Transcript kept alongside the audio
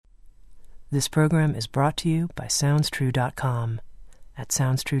This program is brought to you by SoundsTrue.com. At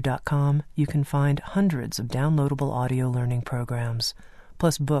SoundsTrue.com, you can find hundreds of downloadable audio learning programs,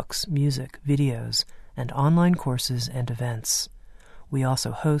 plus books, music, videos, and online courses and events. We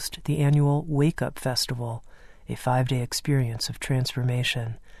also host the annual Wake Up Festival, a 5-day experience of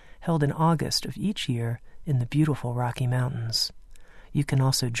transformation, held in August of each year in the beautiful Rocky Mountains. You can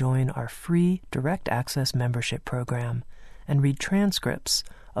also join our free direct access membership program and read transcripts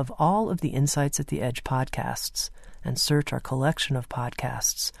of all of the Insights at the Edge podcasts and search our collection of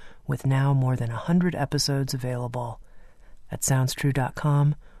podcasts with now more than 100 episodes available. At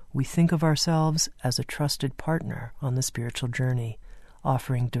SoundsTrue.com, we think of ourselves as a trusted partner on the spiritual journey,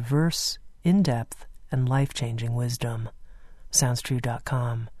 offering diverse, in-depth, and life-changing wisdom.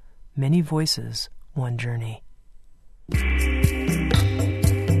 SoundsTrue.com. Many voices, one journey.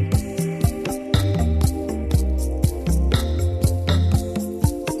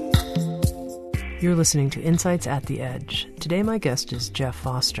 You're listening to Insights at the Edge. Today my guest is Jeff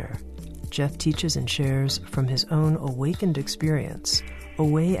Foster. Jeff teaches and shares from his own awakened experience, a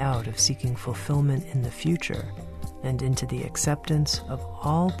way out of seeking fulfillment in the future and into the acceptance of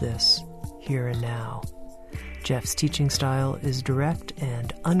all this here and now. Jeff's teaching style is direct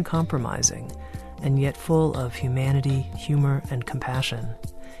and uncompromising, and yet full of humanity, humor, and compassion.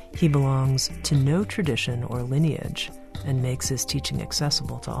 He belongs to no tradition or lineage and makes his teaching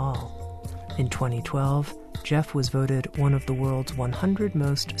accessible to all. In 2012, Jeff was voted one of the world's 100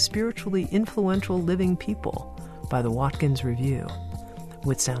 most spiritually influential living people by the Watkins Review.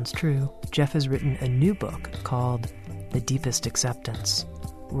 With Sounds True, Jeff has written a new book called The Deepest Acceptance: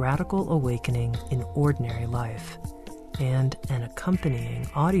 Radical Awakening in Ordinary Life, and an accompanying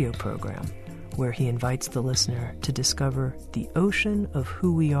audio program where he invites the listener to discover the ocean of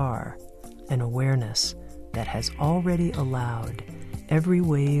who we are, an awareness that has already allowed every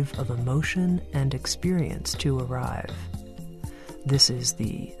wave of emotion and experience to arrive. This is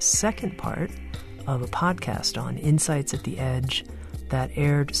the second part of a podcast on Insights at the Edge that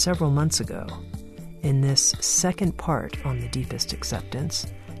aired several months ago. In this second part on The Deepest Acceptance,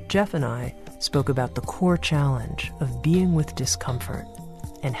 Jeff and I spoke about the core challenge of being with discomfort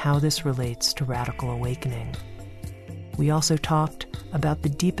and how this relates to radical awakening. We also talked about the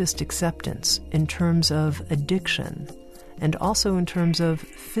deepest acceptance in terms of addiction, and also in terms of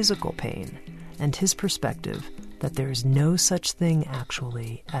physical pain, and his perspective that there is no such thing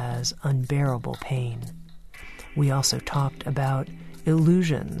actually as unbearable pain. We also talked about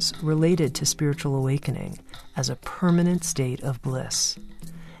illusions related to spiritual awakening as a permanent state of bliss,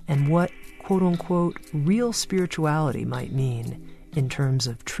 and what quote-unquote real spirituality might mean in terms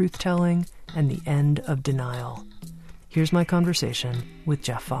of truth-telling and the end of denial. Here's my conversation with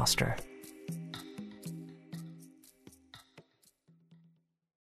Jeff Foster.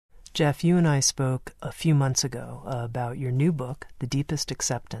 Jeff, you and I spoke a few months ago about your new book, The Deepest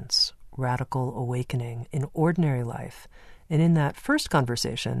Acceptance: Radical Awakening in Ordinary Life. And in that first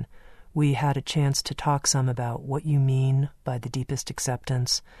conversation, we had a chance to talk some about what you mean by the deepest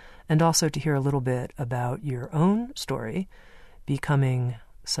acceptance, and also to hear a little bit about your own story, becoming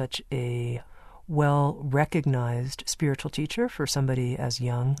such a well-recognized spiritual teacher for somebody as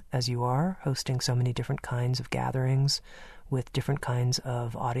young as you are, hosting so many different kinds of gatherings with different kinds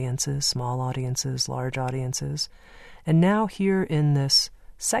of audiences, small audiences, large audiences. And now here in this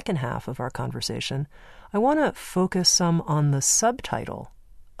second half of our conversation, I want to focus some on the subtitle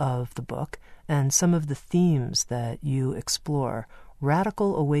of the book and some of the themes that you explore: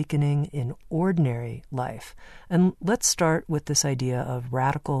 radical awakening in ordinary life. And let's start with this idea of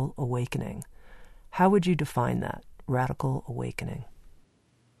radical awakening. How would you define that, radical awakening?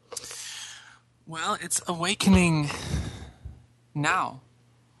 Well, it's awakening now.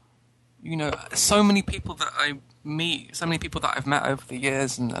 You know, so many people that I meet, so many people that I've met over the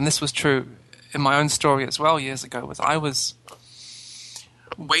years, and this was true in my own story as well years ago, was I was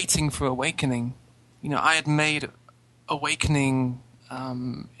waiting for awakening. You know, I had made awakening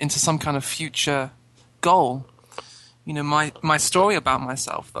into some kind of future goal. You know, my story about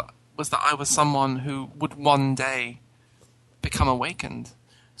myself was that I was someone who would one day become awakened.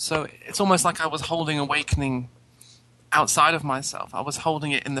 So it's almost like I was holding awakening outside of myself. I was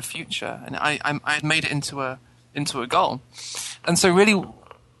holding it in the future, and I had made it into a goal. And so really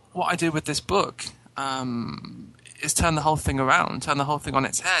what I do with this book is turn the whole thing around, turn the whole thing on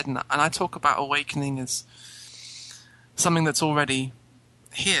its head. And I talk about awakening as something that's already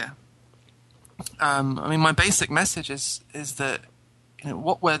here. I mean, my basic message is that, you know,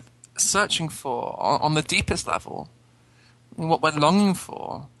 what we're searching for on the deepest level, what we're longing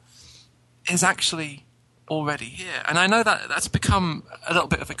for, is actually already here. And I know that that's become a little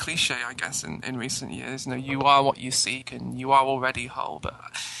bit of a cliche, I guess, in recent years. You are what you seek, and you are already whole. But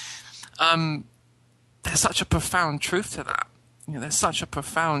there's such a profound truth to that. There's such a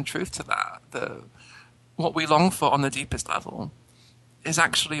profound truth to that. What we long for on the deepest level is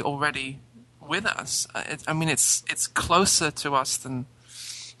actually already with us. It's closer to us than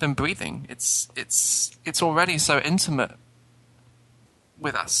breathing. It's already so intimate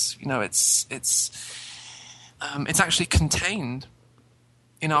with us. It's actually contained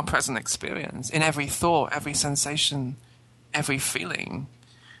in our present experience, in every thought, every sensation, every feeling.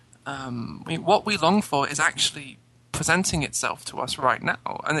 What we long for is actually presenting itself to us right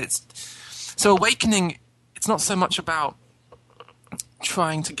now. And so awakening, it's not so much about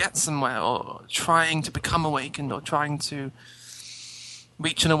trying to get somewhere or trying to become awakened or trying to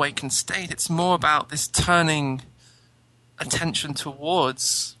reach an awakened state. It's more about this turning attention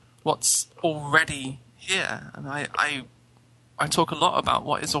towards what's already here. And I talk a lot about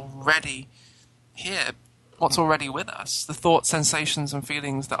what is already here, what's already with us, the thoughts, sensations, and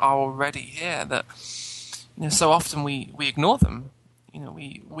feelings that are already here, that so often we ignore them.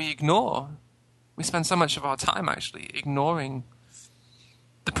 We spend so much of our time actually ignoring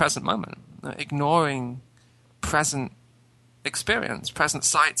the present moment, ignoring present experience, present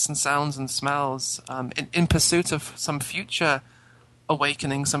sights and sounds and smells, in pursuit of some future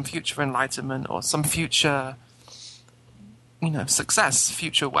awakening, some future enlightenment, or some future, success,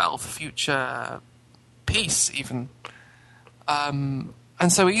 future wealth, future peace, even. And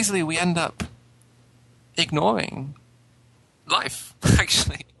so easily we end up ignoring life,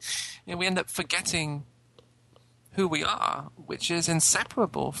 actually. We end up forgetting who we are, which is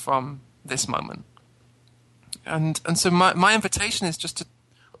inseparable from this moment. And so my invitation is just to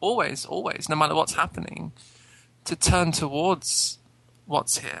always, no matter what's happening, to turn towards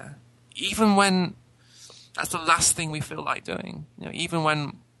what's here, even when that's the last thing we feel like doing. Even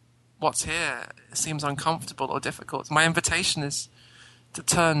when what's here seems uncomfortable or difficult. My invitation is to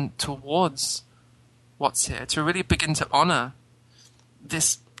turn towards what's here, to really begin to honor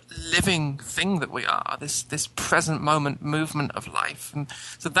this living thing that we are, this present moment movement of life. And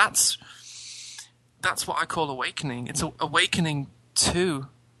so that's what I call awakening. It's awakening to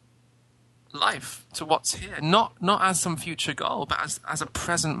life, to what's here, not as some future goal, but as a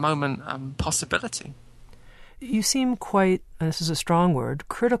present moment possibility. You seem quite, and this is a strong word,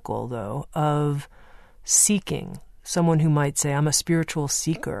 critical, though, of seeking. Someone who might say, I'm a spiritual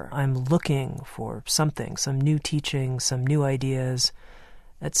seeker. I'm looking for something, some new teaching, some new ideas,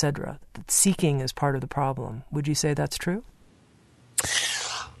 etc. Seeking is part of the problem. Would you say that's true?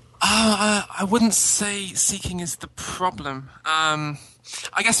 I wouldn't say seeking is the problem. I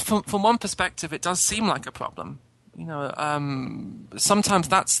guess from one perspective, it does seem like a problem. Sometimes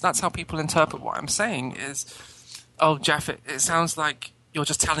that's how people interpret what I'm saying is, oh, Jeff, it sounds like you're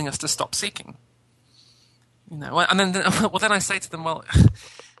just telling us to stop seeking. And then I say to them, well,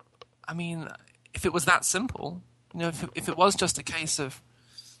 I mean, if it was that simple, if it was just a case of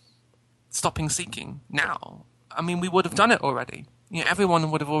stopping seeking now, I mean, we would have done it already.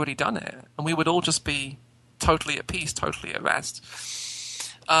 Everyone would have already done it, and we would all just be totally at peace, totally at rest.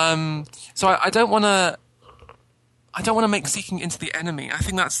 So I don't want to make seeking into the enemy. I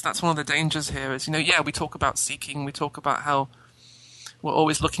think that's one of the dangers here. Is we talk about seeking, we talk about how we're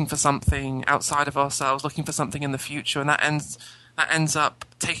always looking for something outside of ourselves, looking for something in the future, and that ends up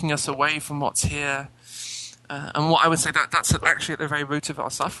taking us away from what's here. And what I would say that's actually at the very root of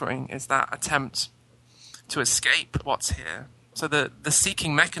our suffering is that attempt to escape what's here. So the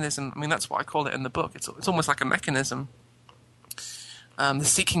seeking mechanism, I mean, that's what I call it in the book. It's almost like a mechanism. The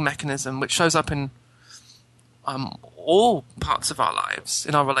seeking mechanism, which shows up in all parts of our lives,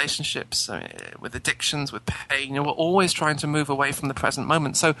 in our relationships, with addictions, with pain. We're always trying to move away from the present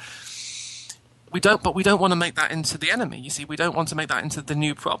moment. So we don't want to make that into the enemy. You see, we don't want to make that into the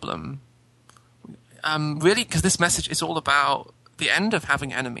new problem. Really, because this message is all about the end of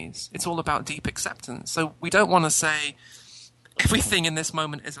having enemies. It's all about deep acceptance. So we don't want to say everything in this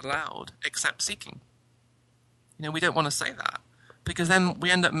moment is allowed except seeking. We don't want to say that, because then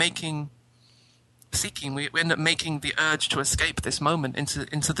we end up making seeking. We end up making the urge to escape this moment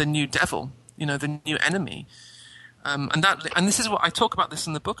into the new devil, the new enemy. And this is what I talk about this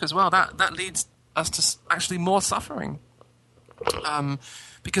in the book as well. That leads us to actually more suffering.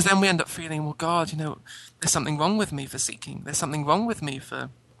 Because then we end up feeling, well, God, there's something wrong with me for seeking. There's something wrong with me for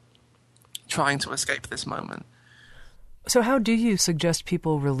trying to escape this moment. So how do you suggest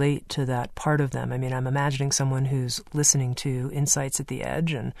people relate to that part of them? I mean, I'm imagining someone who's listening to Insights at the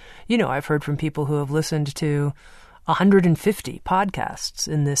Edge, and, I've heard from people who have listened to 150 podcasts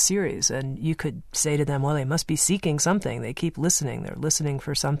in this series, and you could say to them, well, they must be seeking something. They keep listening. They're listening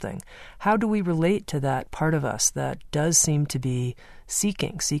for something. How do we relate to that part of us that does seem to be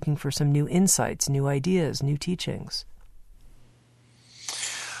seeking for some new insights, new ideas, new teachings?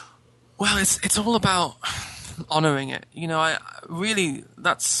 Well, it's all about honoring it. I really,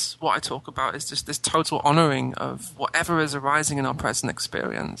 that's what I talk about, is just this total honoring of whatever is arising in our present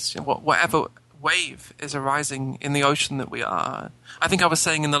experience, whatever wave is arising in the ocean that we are. I think I was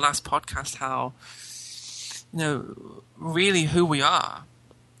saying in the last podcast how, really who we are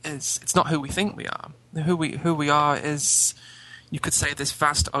it's not who we think we are. Who we are is, you could say, this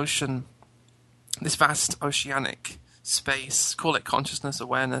vast ocean, this vast oceanic space. Call it consciousness,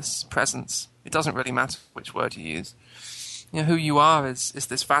 awareness, presence. It doesn't really matter which word you use. Who you are is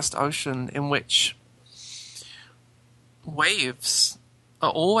this vast ocean in which waves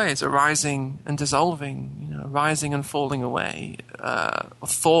are always arising and dissolving, rising and falling away.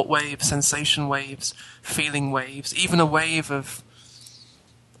 Thought waves, sensation waves, feeling waves, even a wave of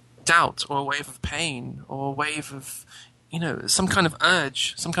doubt or a wave of pain or a wave of, some kind of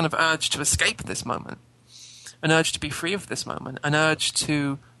urge to escape this moment, an urge to be free of this moment, an urge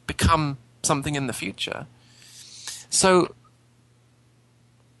to become something in the future. So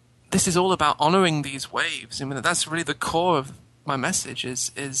this is all about honoring these waves. That's really the core of my message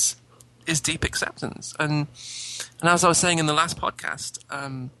is deep acceptance. And as I was saying in the last podcast,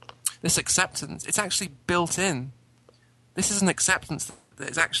 this acceptance, it's actually built in. This is an acceptance that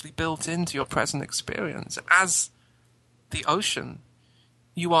is actually built into your present experience. As the ocean,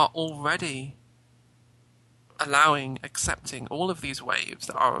 you are already accepting all of these waves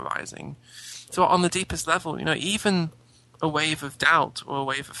that are arising. So on the deepest level, even a wave of doubt or a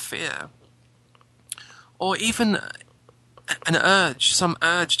wave of fear, or even some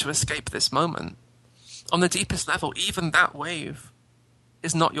urge to escape this moment, on the deepest level, even that wave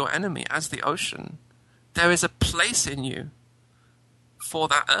is not your enemy. As the ocean, there is a place in you for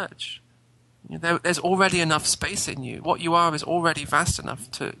that urge. There's already enough space in you. What you are is already vast enough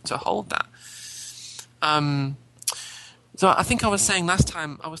to hold that. So I think I was saying last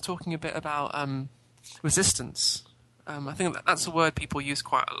time, I was talking a bit about resistance. I think that's a word people use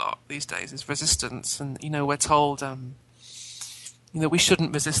quite a lot these days, is resistance. And, we're told, we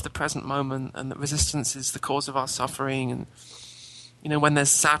shouldn't resist the present moment, and that resistance is the cause of our suffering. And, when there's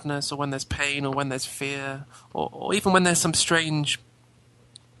sadness or when there's pain or when there's fear, or even when there's some strange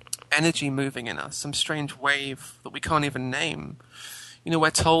energy moving in us, some strange wave that we can't even name, we're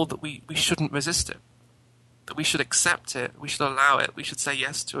told that we shouldn't resist it, that we should accept it, we should allow it, we should say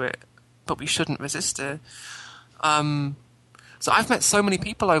yes to it, but we shouldn't resist it. So I've met so many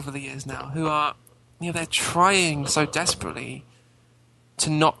people over the years now who are, they're trying so desperately to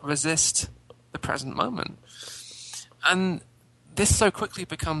not resist the present moment. And this so quickly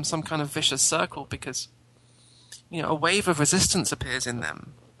becomes some kind of vicious circle because, a wave of resistance appears in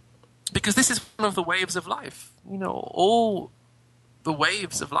them. Because this is one of the waves of life. All the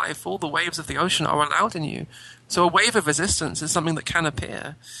waves of life, all the waves of the ocean are allowed in you. So a wave of resistance is something that can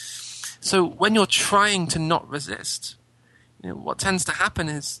appear. So when you're trying to not resist, what tends to happen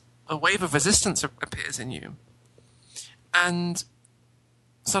is a wave of resistance appears in you. And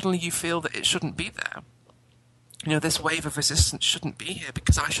suddenly you feel that it shouldn't be there. This wave of resistance shouldn't be here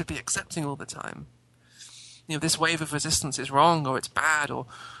because I should be accepting all the time. This wave of resistance is wrong, or it's bad, or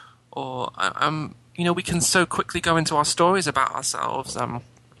we can so quickly go into our stories about ourselves,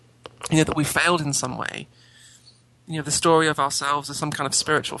 that we failed in some way. The story of ourselves as some kind of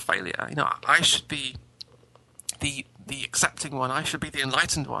spiritual failure. I should be the accepting one. I should be the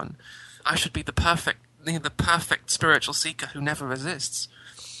enlightened one. I should be the perfect spiritual seeker who never resists.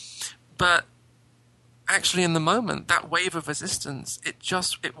 But actually, in the moment, that wave of resistance,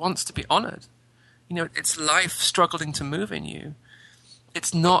 it wants to be honored. It's life struggling to move in you.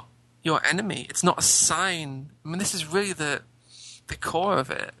 It's not your enemy. It's not a sign. This is really the core of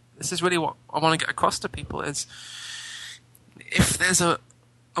it. This is really what I want to get across to people is, if there's a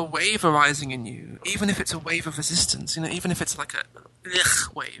wave arising in you, even if it's a wave of resistance, even if it's like a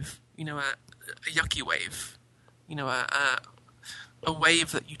wave, a yucky wave, a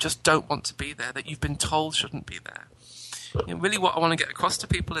wave that you just don't want to be there, that you've been told shouldn't be there. Really what I want to get across to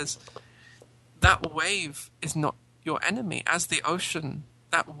people is that wave is not your enemy. As the ocean,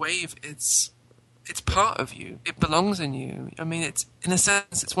 that wave, it's part of you. It belongs in you. It's, in a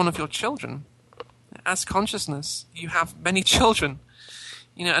sense, it's one of your children. As consciousness, you have many children.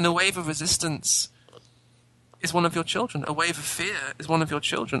 And a wave of resistance is one of your children. A wave of fear is one of your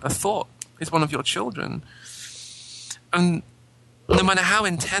children. A thought is one of your children. And no matter how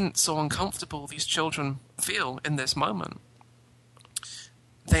intense or uncomfortable these children feel in this moment,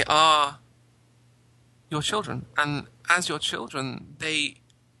 they are your children. And as your children, they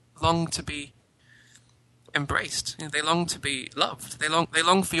long to be embraced. They long to be loved. They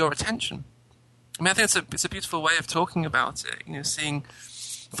long for your attention. I mean, I think it's a beautiful way of talking about it, seeing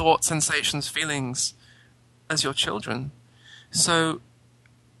thoughts, sensations, feelings as your children. So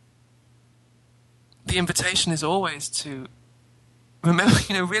the invitation is always to remember,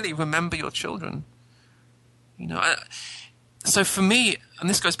 really remember your children. So for me, and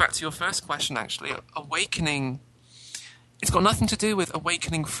this goes back to your first question actually, awakening, it's got nothing to do with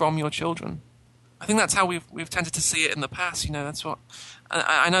awakening from your children. I think that's how we've tended to see it in the past. That's what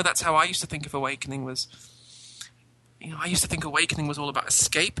I know. That's how I used to think of awakening was. I used to think awakening was all about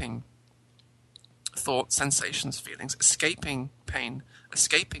escaping thoughts, sensations, feelings, escaping pain,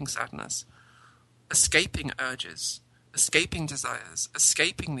 escaping sadness, escaping urges, escaping desires,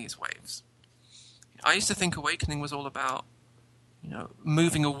 escaping these waves. I used to think awakening was all about,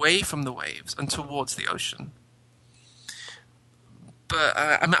 moving away from the waves and towards the ocean. But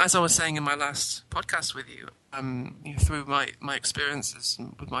as I was saying in my last podcast with you, through my experiences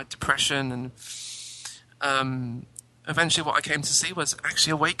with my depression, and eventually what I came to see was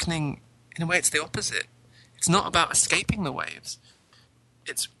actually awakening, in a way, it's the opposite. It's not about escaping the waves.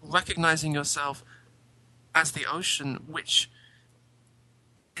 It's recognizing yourself as the ocean, which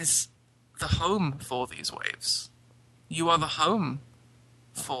is the home for these waves. You are the home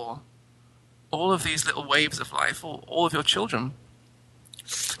for all of these little waves of life, all of your children.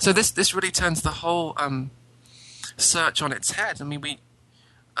 So this really turns the whole search on its head. I mean,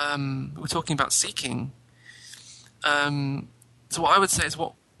 we're talking about seeking. So what I would say is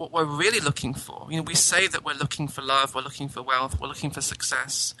what we're really looking for. We say that we're looking for love, we're looking for wealth, we're looking for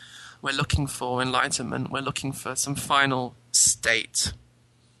success, we're looking for enlightenment, we're looking for some final state,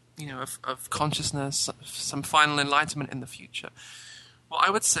 of consciousness, some final enlightenment in the future. What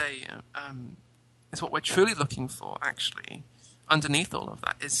I would say is what we're truly looking for, actually, underneath all of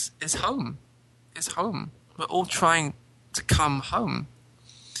that is home. Is home. We're all trying to come home.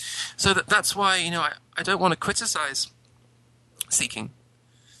 So that's why, I don't want to criticize seeking.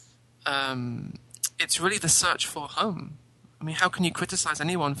 It's really the search for home. I mean, how can you criticize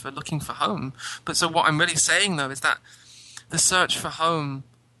anyone for looking for home? But so what I'm really saying, though, is that the search for home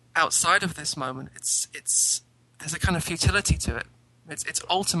outside of this moment, there's a kind of futility to it. It's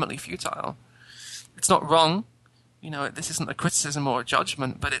ultimately futile. It's not wrong. This isn't a criticism or a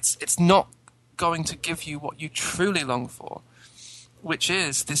judgment, but it's not going to give you what you truly long for, which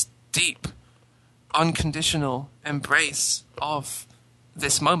is this deep, unconditional embrace of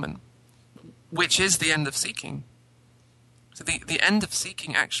this moment, which is the end of seeking. So the end of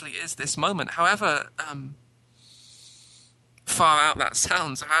seeking actually is this moment. However far out that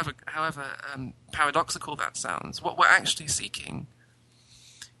sounds, however paradoxical that sounds, what we're actually seeking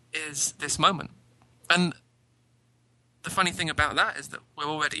is this moment. And the funny thing about that is that we're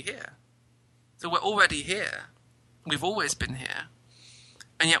already here. So we're already here. We've always been here.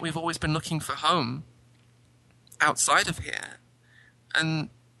 And yet we've always been looking for home outside of here. And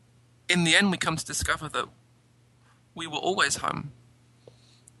in the end, we come to discover that we were always home.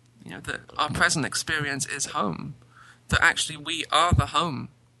 That our present experience is home. That actually we are the home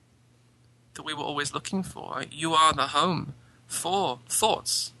that we were always looking for. Right? You are the home for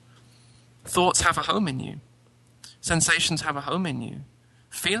thoughts. Thoughts have a home in you. Sensations have a home in you.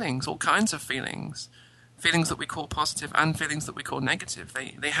 Feelings, all kinds of feelings. Feelings that we call positive and feelings that we call negative.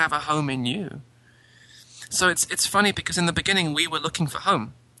 They have a home in you. So it's funny because in the beginning we were looking for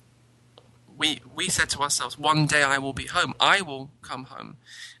home. We said to ourselves, one day I will be home. I will come home.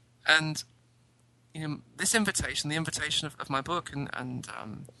 And this invitation, the invitation of my book, and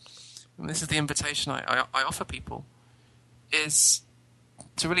this is the invitation I offer people, is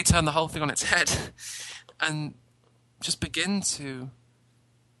to really turn the whole thing on its head and just begin to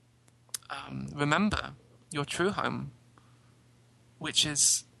remember your true home, which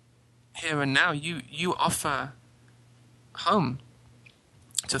is here and now. You offer home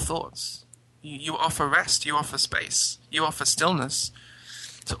to thoughts. You offer rest, you offer space, you offer stillness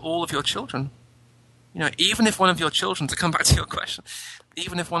to all of your children. Even if one of your children, to come back to your question,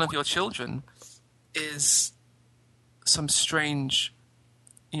 even if one of your children is some strange,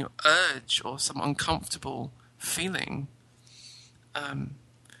 urge or some uncomfortable feeling,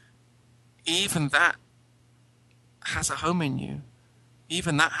 even that has a home in you.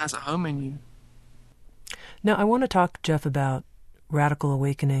 Even that has a home in you. Now, I want to talk, Jeff, about radical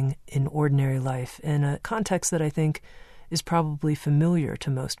awakening in ordinary life in a context that I think is probably familiar to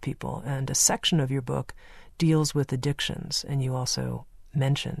most people. And a section of your book deals with addictions, and you also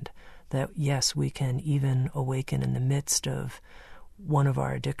mentioned that yes, we can even awaken in the midst of one of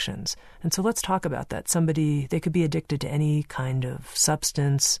our addictions. And so let's talk about that. Somebody, they could be addicted to any kind of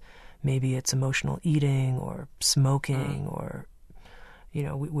substance. Maybe it's emotional eating or smoking or, you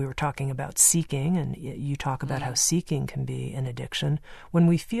know, we were talking about seeking, and you talk about how seeking can be an addiction. When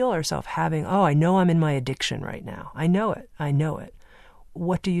we feel ourselves having, oh, I know I'm in my addiction right now. I know it.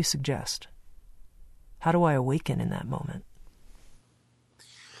 What do you suggest? How do I awaken in that moment?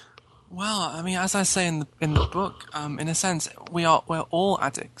 Well, I mean, as I say in the book, in a sense, we're all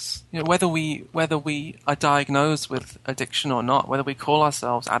addicts. You know, whether we are diagnosed with addiction or not, whether we call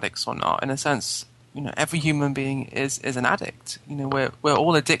ourselves addicts or not, in a sense, you know, every human being is an addict. You know, we're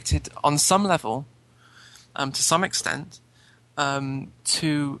all addicted on some level, to some extent,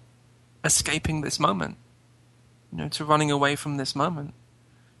 to escaping this moment. You know, to running away from this moment,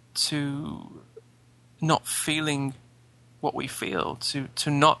 to not feeling what we feel, to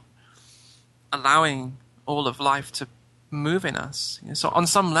not allowing all of life to move in us. You know, so on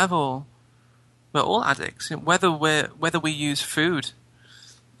some level, we're all addicts. You know, whether we use food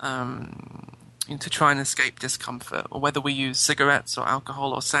to try and escape discomfort, or whether we use cigarettes or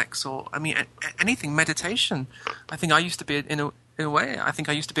alcohol or sex, or I mean anything, meditation. I think I used to be in a way. I think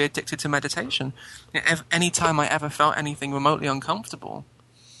I used to be addicted to meditation. You know, any time I ever felt anything remotely uncomfortable,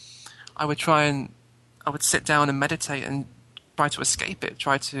 I would sit down and meditate and try to escape it,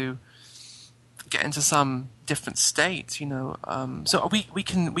 try to get into some different state, you know. So we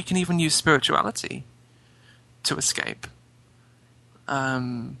can even use spirituality to escape.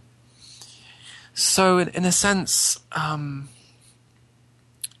 So in a sense, you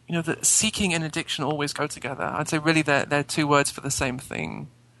know, that seeking and addiction always go together. I'd say really they're two words for the same thing.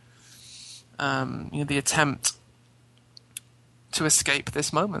 You know, the attempt to escape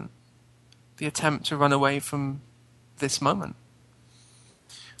this moment, the attempt to run away from this moment.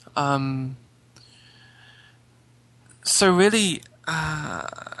 So really,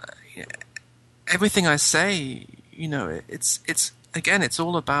 everything I say, you know, it's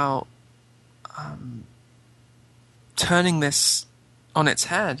all about turning this on its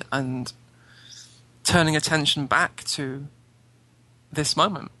head and turning attention back to this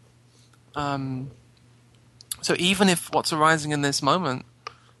moment. So even if what's arising in this moment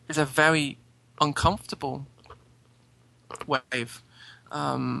is a very uncomfortable wave,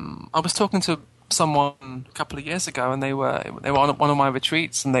 I was talking to someone a couple of years ago, and they were on one of my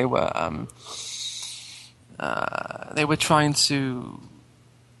retreats, and they were trying to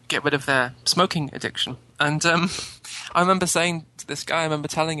get rid of their smoking addiction. And I remember saying to this guy, I remember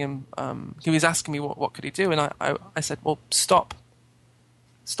telling him, he was asking me what could he do, and I said, well, stop,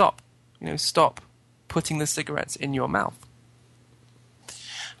 you know, stop putting the cigarettes in your mouth.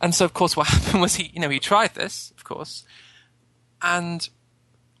 And so, of course, what happened was he tried this, of course, and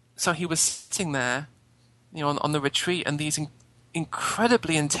so he was sitting there, you know, on the retreat, and these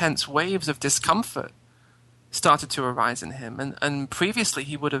incredibly intense waves of discomfort started to arise in him. And previously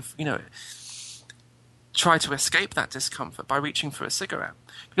he would have, you know, tried to escape that discomfort by reaching for a cigarette.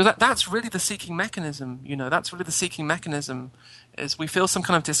 Because that's really the seeking mechanism, you know, that's really the seeking mechanism, is we feel some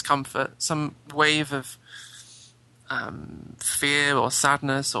kind of discomfort, some wave of fear or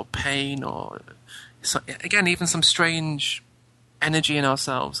sadness or pain, or, again, even some strange energy in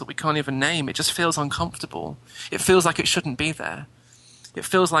ourselves that we can't even name. It just feels uncomfortable. It feels like it shouldn't be there. It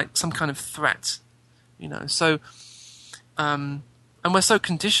feels like some kind of threat, you know. So, and we're so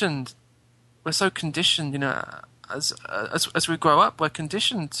conditioned, you know, as we grow up, we're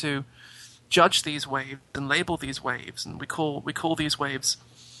conditioned to judge these waves and label these waves, and we call these waves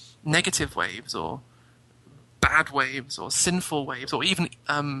negative waves, or bad waves, or sinful waves, or even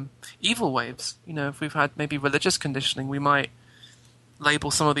evil waves. You know, if we've had maybe religious conditioning, we might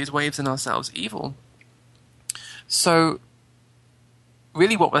label some of these waves in ourselves evil. So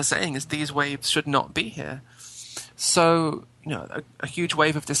really what we're saying is these waves should not be here. So, you know, a huge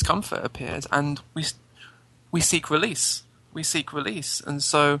wave of discomfort appears, and we seek release. And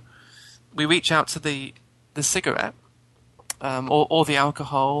so we reach out to the cigarette, or the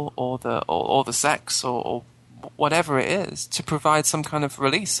alcohol, or the sex, or whatever it is, to provide some kind of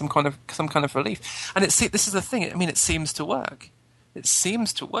release, some kind of relief. And this is the thing. I mean, it seems to work.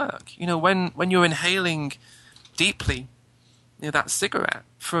 You know, when you're inhaling deeply, you know, that cigarette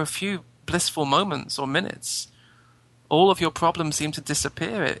for a few blissful moments or minutes, all of your problems seem to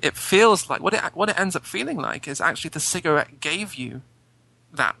disappear. It feels like what it ends up feeling like is actually the cigarette gave you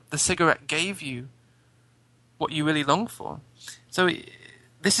that. The cigarette gave you what you really long for. So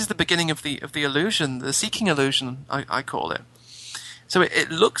this is the beginning of the illusion, the seeking illusion, I call it. So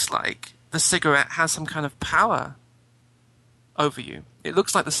it looks like the cigarette has some kind of power over you. It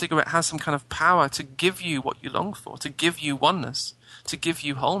looks like the cigarette has some kind of power to give you what you long for, to give you oneness, to give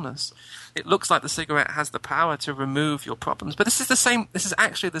you wholeness. It looks like the cigarette has the power to remove your problems. But this is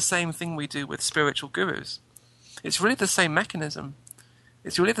actually the same thing we do with spiritual gurus. It's really the same mechanism.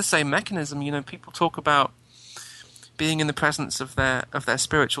 It's really the same mechanism. You know, people talk about being in the presence of their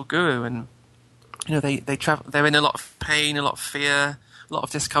spiritual guru, and you know, they travel. They're in a lot of pain, a lot of fear, a lot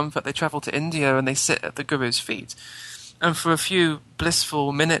of discomfort. They travel to India and they sit at the guru's feet, and for a few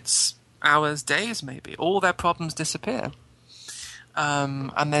blissful minutes, hours, days, maybe, all their problems disappear,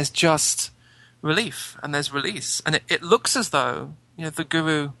 and there's just relief and there's release, and it looks as though, you know, the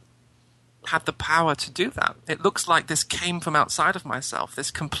guru had the power to do that. It looks like this came from outside of myself.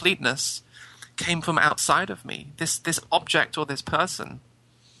 This completeness came from outside of me. This object or this person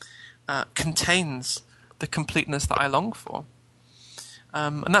contains the completeness that I long for.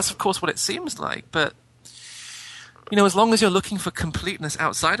 And that's, of course, what it seems like. But, you know, as long as you're looking for completeness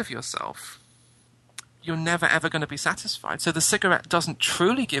outside of yourself, you're never, ever going to be satisfied. So the cigarette doesn't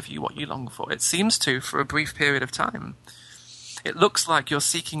truly give you what you long for. It seems to for a brief period of time. It looks like your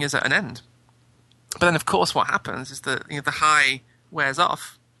seeking is at an end. But then, of course, what happens is that, you know, the high wears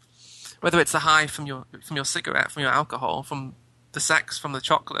off. Whether it's the high from your cigarette, from your alcohol, from the sex, from the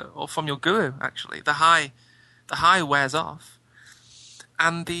chocolate, or from your guru, actually, the high wears off,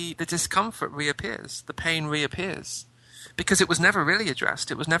 and the discomfort reappears, the pain reappears, because it was never really addressed,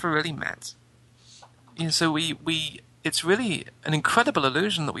 it was never really met. You know, so it's really an incredible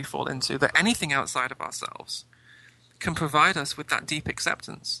illusion that we fall into, that anything outside of ourselves can provide us with that deep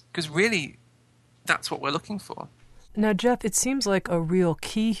acceptance, because really, that's what we're looking for. Now, Jeff, it seems like a real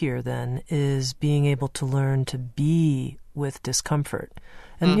key here, then, is being able to learn to be with discomfort.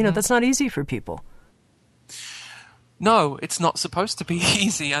 And, you know, that's not easy for people. No, it's not supposed to be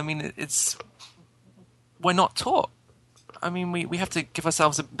easy. I mean, we're not taught. I mean, we have to give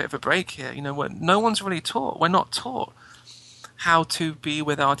ourselves a bit of a break here. You know, no one's really taught. We're not taught how to be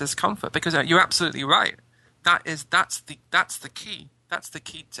with our discomfort, because you're absolutely right. That's the key. That's the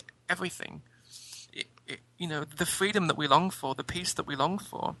key to everything. You know, the freedom that we long for, the peace that we long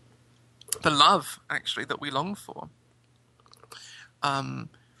for, the love, actually, that we long for,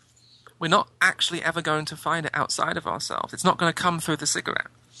 we're not actually ever going to find it outside of ourselves. It's not going to come through the cigarette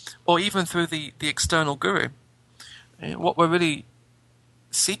or even through the external guru. What we're really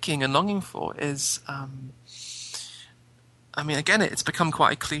seeking and longing for is, I mean, again, it's become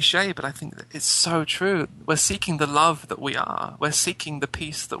quite a cliche, but I think that it's so true. We're seeking the love that we are. We're seeking the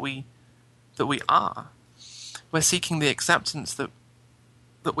peace that we are. We're seeking the acceptance that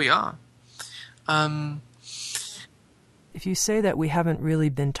we are. If you say that we haven't really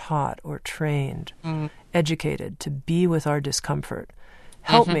been taught or trained, educated to be with our discomfort,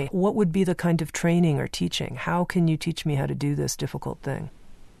 help me. What would be the kind of training or teaching? How can you teach me how to do this difficult thing?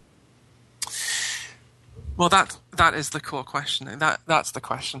 Well, that is the core question. That's the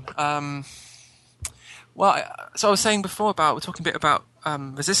question. So I was saying before we're talking a bit about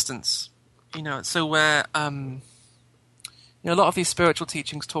resistance. You know, so where you know, a lot of these spiritual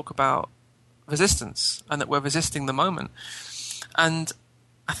teachings talk about resistance and that we're resisting the moment. And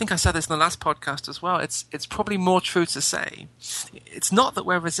I think I said this in the last podcast as well. It's probably more true to say it's not that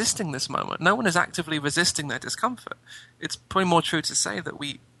we're resisting this moment. No one is actively resisting their discomfort. It's probably more true to say that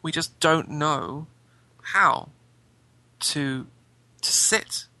we just don't know how to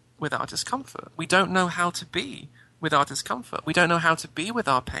sit with our discomfort. We don't know how to be with our discomfort. We don't know how to be with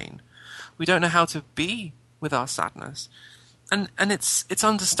our pain. We don't know how to be with our sadness. And it's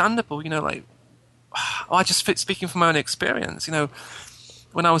understandable, you know, like, I just speaking from my own experience, you know,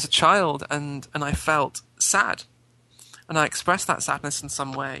 when I was a child and I felt sad and I expressed that sadness in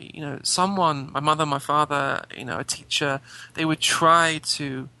some way, you know, someone, my mother, my father, you know, a teacher, they would try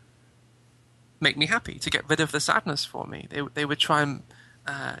to make me happy, to get rid of the sadness for me. They would try and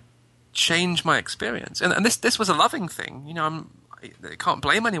change my experience. And this was a loving thing, you know, I can't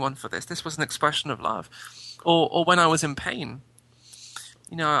blame anyone for this. This was an expression of love. Or when I was in pain.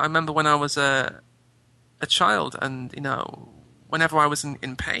 You know, I remember when I was a child and, you know, whenever I was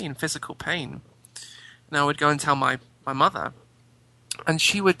in pain, physical pain, and I would go and tell my mother, and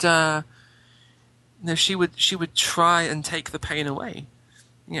she would, you know, she would try and take the pain away.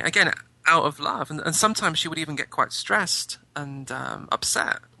 You know, again, out of love. And sometimes she would even get quite stressed and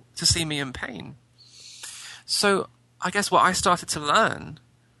upset to see me in pain. So I guess what I started to learn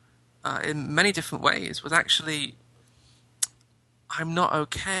in many different ways was actually, I'm not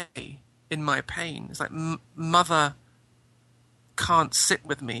okay in my pain. It's like mother can't sit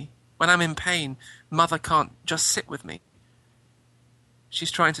with me. When I'm in pain, mother can't just sit with me. She's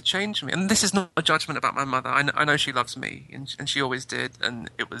trying to change me. And this is not a judgment about my mother. I know she loves me, and she always did,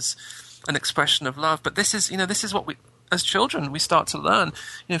 and it was an expression of love. But this is what we, as children, we start to learn.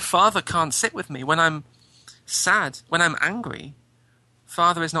 Father can't sit with me when I'm sad, when I'm angry.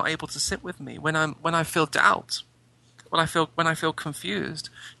 Father is not able to sit with me when I feel doubt, when I feel confused.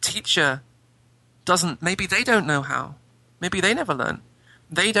 Teacher doesn't. Maybe they don't know how. Maybe they never learned.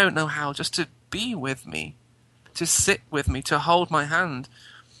 They don't know how just to be with me, to sit with me, to hold my hand,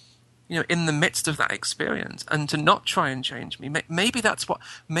 in the midst of that experience, and to not try and change me.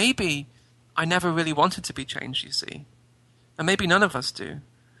 Maybe I never really wanted to be changed, you see. And maybe none of us do.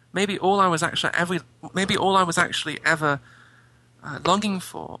 Maybe all I was actually ever longing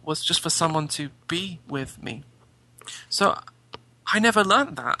for was just for someone to be with me. So I never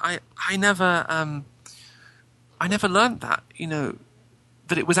learned that. I never learned that,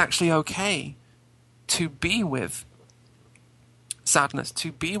 that it was actually okay to be with sadness,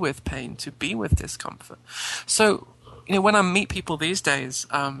 to be with pain, to be with discomfort. So, when I meet people these days,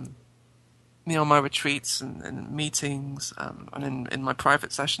 on my retreats and meetings, and in my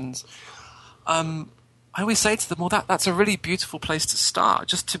private sessions, I always say to them, well, that's a really beautiful place to start,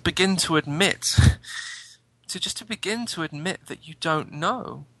 just to begin to admit, that you don't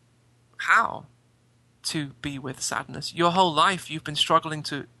know how to be with sadness. Your whole life you've been struggling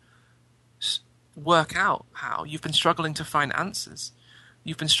to work out how. You've been struggling to find answers.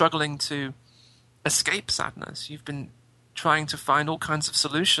 You've been struggling to escape sadness. You've been trying to find all kinds of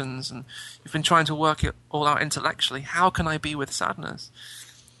solutions, and you've been trying to work it all out intellectually. How can I be with sadness?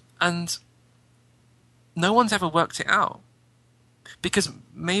 And no one's ever worked it out, because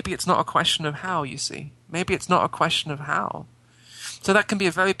maybe it's not a question of how, you see. Maybe it's not a question of how. So that can be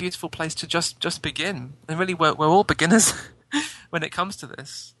a very beautiful place to just begin. And really, we're all beginners when it comes to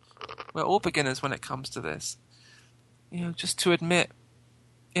this. We're all beginners when it comes to this. Just to admit,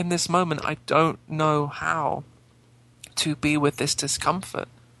 in this moment, I don't know how to be with this discomfort.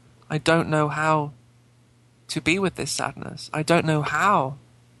 I don't know how to be with this sadness. I don't know how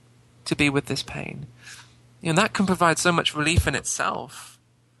to be with this pain. That can provide so much relief in itself.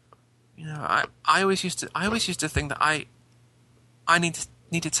 I always used to think that I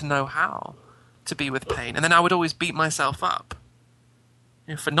needed to know how to be with pain, and then I would always beat myself up,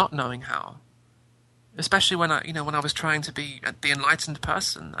 for not knowing how. Especially when I was trying to be the enlightened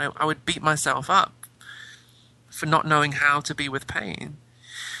person, I would beat myself up for not knowing how to be with pain.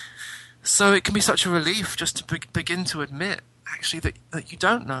 So it can be such a relief just to begin to admit, actually, that you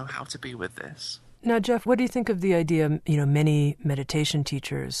don't know how to be with this. Now, Jeff, what do you think of the idea, many meditation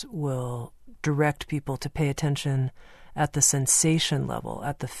teachers will direct people to pay attention at the sensation level,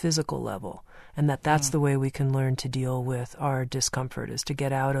 at the physical level, and that's the way we can learn to deal with our discomfort, is to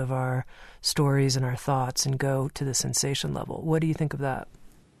get out of our stories and our thoughts and go to the sensation level. What do you think of that?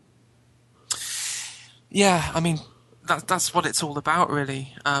 Yeah, that's what it's all about,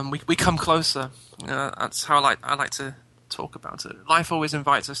 really. We come closer. That's how I like to talk about it. Life always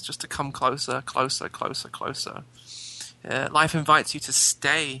invites us just to come closer, closer, closer, closer. Life invites you to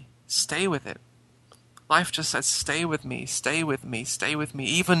stay with it. Life just says, stay with me, stay with me, stay with me.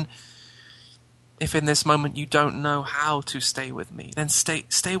 Even if in this moment you don't know how to stay with me, then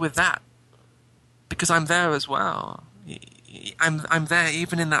stay with that, because I'm there as well. I'm there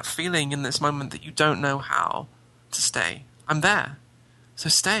even in that feeling in this moment that you don't know how to stay. I'm there. So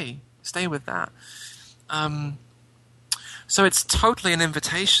stay with that. So it's totally an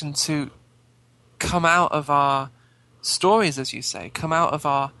invitation to come out of our stories, as you say, come out of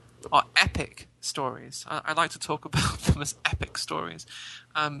our epic stories. I like to talk about them as epic stories.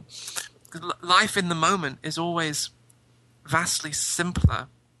 Life in the moment is always vastly simpler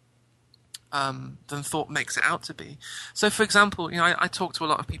than thought makes it out to be. So, for example, I talk to a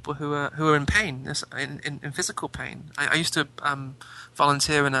lot of people who are in pain, in physical pain. I used to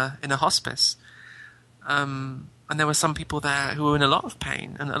volunteer in a hospice. And there were some people there who were in a lot of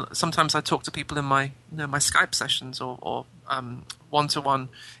pain. And sometimes I talk to people in my my Skype sessions or one-to-one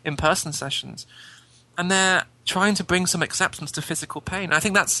in-person sessions, and they're trying to bring some acceptance to physical pain. I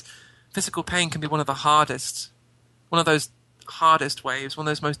think physical pain can be one of those hardest waves, one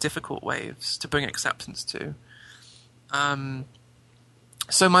of those most difficult waves to bring acceptance to.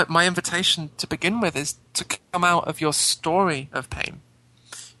 So my invitation to begin with is to come out of your story of pain,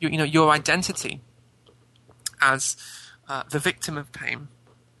 your identity as the victim of pain,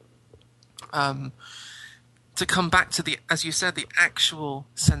 to come back to as you said, the actual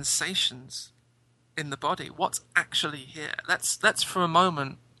sensations in the body. What's actually here? Let's for a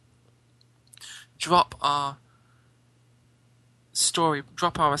moment drop our story,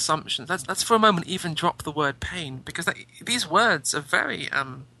 drop our assumptions. Let's for a moment even drop the word pain, because these words are very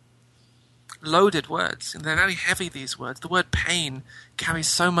loaded words, and they're very heavy, these words. The word pain carries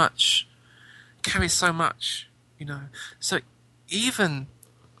so much, you know. So even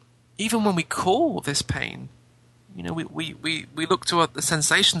when we call this pain, you know, we look to the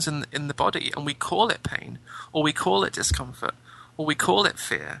sensations in the body and we call it pain, or we call it discomfort, or we call it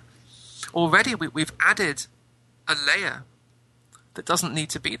fear. Already we've added a layer that doesn't need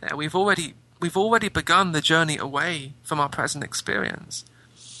to be there. We've already begun the journey away from our present experience.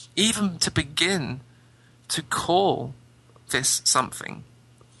 Even to begin to call this something,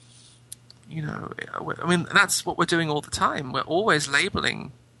 you know, I mean, that's what we're doing all the time. We're always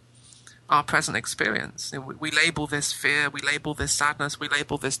labeling our present experience. You know, we label this fear, we label this sadness, we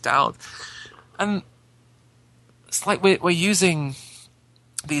label this doubt. And it's like we're using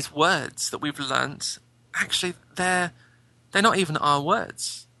these words that we've learnt. Actually, they're not even our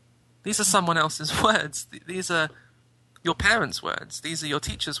words. These are someone else's words. These are your parents' words. These are your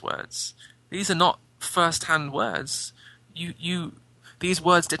teacher's words. These are not first-hand words. These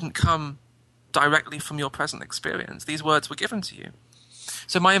words didn't come directly from your present experience. These words were given to you.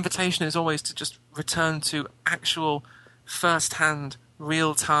 So my invitation is always to just return to actual first-hand,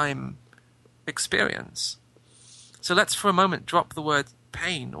 real-time experience. So let's for a moment drop the word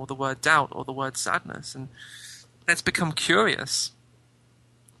pain or the word doubt or the word sadness, and let's become curious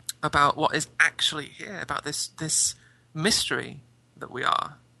about what is actually here, about this mystery that we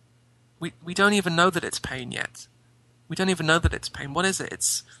are. We don't even know that it's pain yet. We don't even know that it's pain. What is it?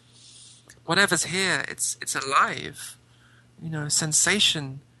 It's whatever's here. It's alive. You know,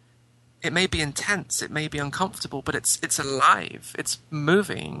 sensation. It may be intense. It may be uncomfortable, but it's alive. It's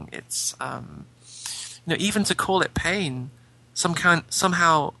moving. It's you know, even to call it pain,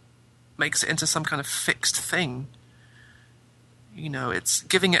 somehow makes it into some kind of fixed thing. You know, it's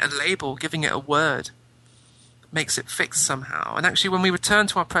giving it a label, giving it a word, makes it fixed somehow. And actually, when we return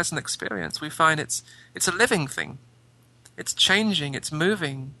to our present experience, we find it's a living thing. It's changing, it's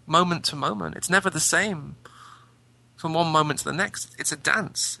moving, moment to moment. It's never the same from one moment to the next. It's a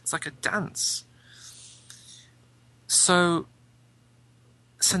dance. It's like a dance. So,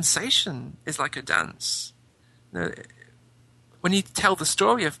 sensation is like a dance. You know, when you tell the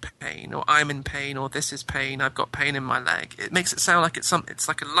story of pain, or I'm in pain, or this is pain, I've got pain in my leg, it makes it sound like it's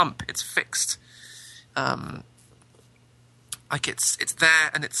like a lump, it's fixed. Like it's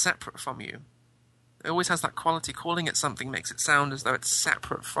there and it's separate from you. It always has that quality. Calling it something makes it sound as though it's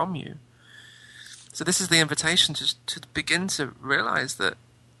separate from you. So this is the invitation to begin to realize that,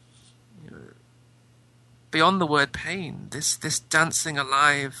 you know, beyond the word pain, this dancing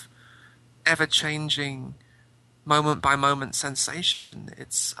alive, ever-changing, moment-by-moment sensation,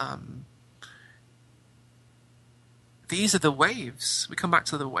 it's these are the waves. We come back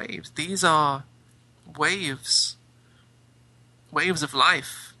to the waves. These are waves of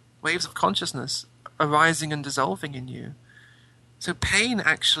life, waves of consciousness arising and dissolving in you. So pain,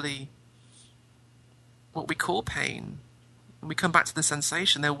 actually, what we call pain, when we come back to the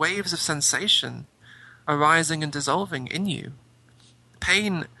sensation, they're waves of sensation arising and dissolving in you.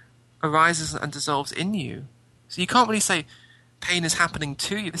 Pain arises and dissolves in you. So you can't really say pain is happening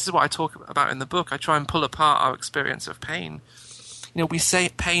to you. This is what I talk about in the book. I try and pull apart our experience of pain. You know, we say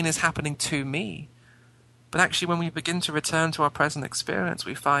pain is happening to me. But actually, when we begin to return to our present experience,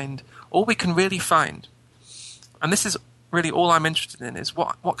 we find, all we can really find, and this is really all I'm interested in, is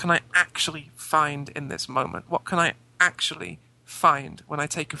what can I actually find in this moment? What can I actually find when I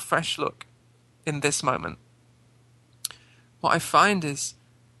take a fresh look in this moment? What I find is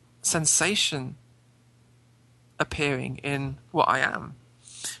sensation appearing in what I am.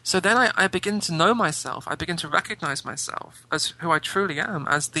 So then I begin to know myself. I begin to recognize myself as who I truly am,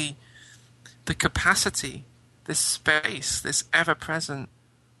 as the capacity, this space, this ever-present,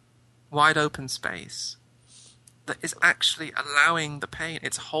 wide-open space that is actually allowing the pain.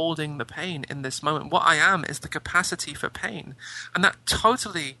 It's holding the pain in this moment. What I am is the capacity for pain. And that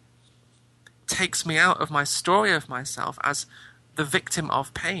totally takes me out of my story of myself as the victim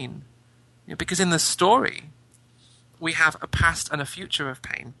of pain. You know, because in the story, we have a past and a future of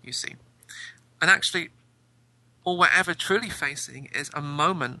pain, you see. And actually, all we're ever truly facing is a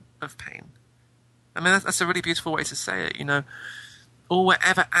moment of pain. I mean, that's a really beautiful way to say it, you know. All we're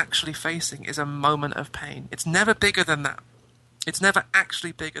ever actually facing is a moment of pain. It's never bigger than that. It's never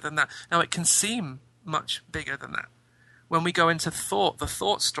actually bigger than that. Now, it can seem much bigger than that when we go into thought, the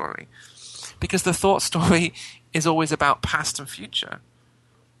thought story, because the thought story is always about past and future.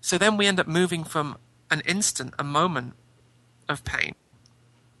 So then we end up moving from an instant, a moment of pain,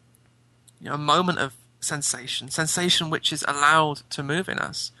 you know, a moment of sensation which is allowed to move in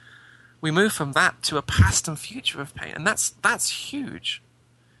us. We move from that to a past and future of pain, and that's huge.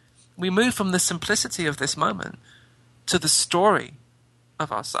 We move from the simplicity of this moment to the story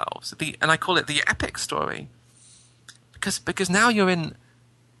of ourselves, and I call it the epic story, because now you're in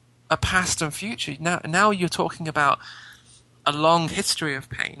a past and future. Now you're talking about a long history of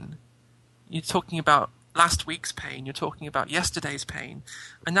pain. You're talking about last week's pain. You're talking about yesterday's pain,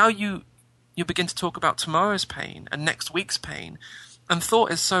 and now you begin to talk about tomorrow's pain and next week's pain. And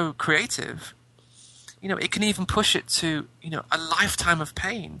thought is so creative. It can even push it to a lifetime of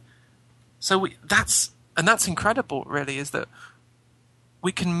pain. So that's incredible, really, is that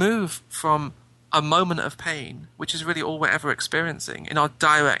we can move from a moment of pain, which is really all we're ever experiencing in our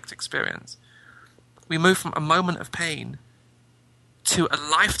direct experience. We move from a moment of pain to a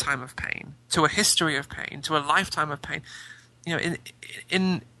lifetime of pain, to a history of pain, to a lifetime of pain.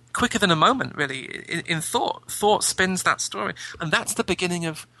 In quicker than a moment, really, in thought. Thought spins that story. And that's the beginning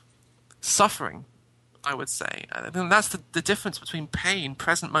of suffering, I would say. And that's the difference between pain,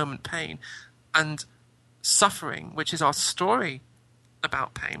 present moment pain, and suffering, which is our story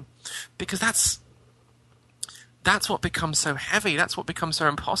about pain. Because that's what becomes so heavy, that's what becomes so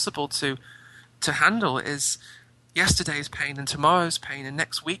impossible to handle, is yesterday's pain and tomorrow's pain and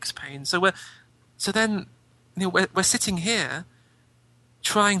next week's pain. So then we're sitting here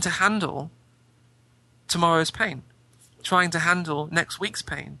trying to handle tomorrow's pain, trying to handle next week's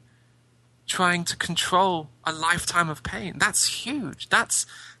pain, trying to control a lifetime of pain. That's huge. That's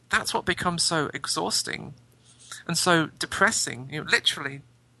what becomes so exhausting and so depressing, literally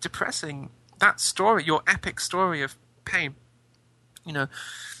depressing. That story, your epic story of pain, your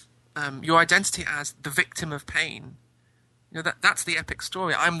identity as the victim of pain, that's the epic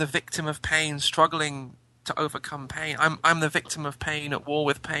story. I'm the victim of pain, struggling to overcome pain. I'm the victim of pain, at war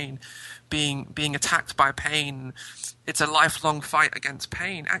with pain, being attacked by pain. It's a lifelong fight against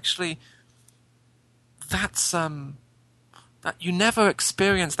pain. Actually, that's that you never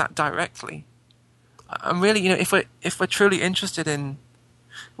experience that directly. And really, if we're truly interested in,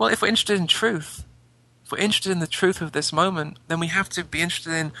 if we're interested in truth, if we're interested in the truth of this moment, then we have to be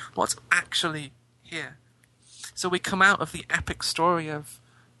interested in what's actually here. So we come out of the epic story of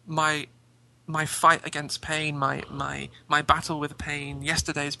my fight against pain, my battle with pain,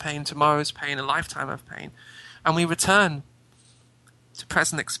 yesterday's pain, tomorrow's pain, a lifetime of pain. And we return to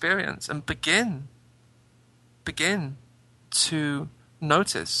present experience and begin to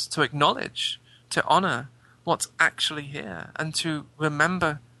notice, to acknowledge, to honor what's actually here, and to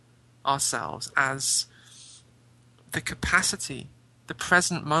remember ourselves as the capacity, the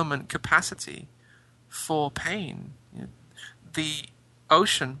present moment capacity for pain. The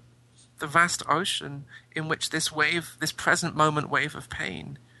ocean, the vast ocean in which this present moment wave of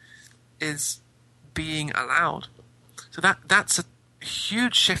pain is being allowed. So that's a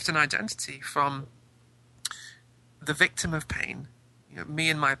huge shift in identity from the victim of pain, me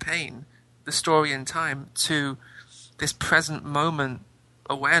and my pain, the story in time, to this present moment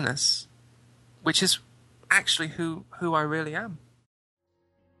awareness, which is actually who I really am.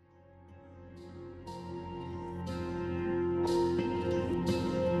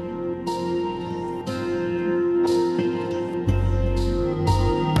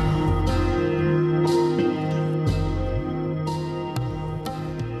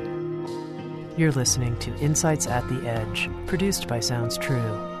 You're listening to Insights at the Edge, produced by Sounds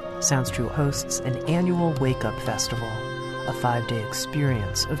True. Sounds True hosts an annual Wake Up Festival, a 5-day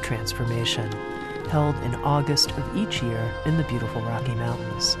experience of transformation, held in August of each year in the beautiful Rocky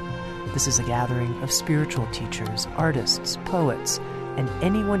Mountains. This is a gathering of spiritual teachers, artists, poets, and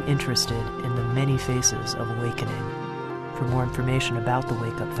anyone interested in the many faces of awakening. For more information about the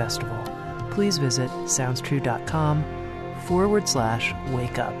Wake Up Festival, please visit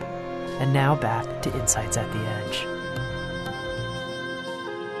soundstrue.com/wake up. And now back to Insights at the Edge.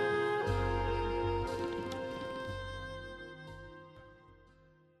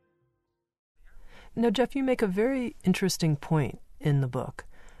 Now, Jeff, you make a very interesting point in the book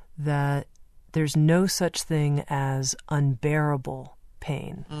that there's no such thing as unbearable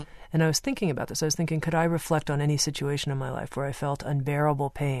pain. And I was thinking about this. I was thinking, could I reflect on any situation in my life where I felt unbearable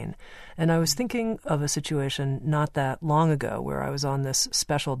pain? And I was thinking of a situation not that long ago where I was on this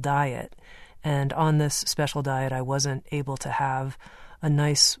special diet. And on this special diet, I wasn't able to have a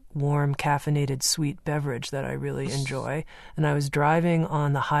nice, warm, caffeinated, sweet beverage that I really enjoy. And I was driving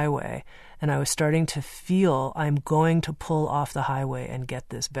on the highway, and I was starting to feel I'm going to pull off the highway and get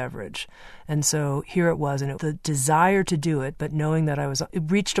this beverage. And so here it was, and the desire to do it, but knowing that it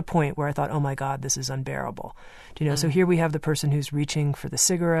reached a point where I thought, oh my God, this is unbearable. So here we have the person who's reaching for the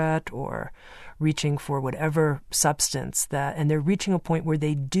cigarette or reaching for whatever substance and they're reaching a point where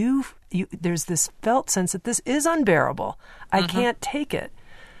there's this felt sense that this is unbearable. I can't take it.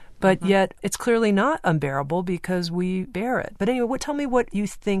 But yet it's clearly not unbearable because we bear it. But anyway, tell me what you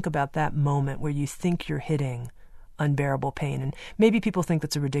think about that moment where you think you're hitting unbearable pain. And maybe people think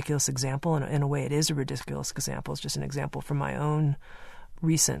that's a ridiculous example, and in a way it is a ridiculous example. It's just an example from my own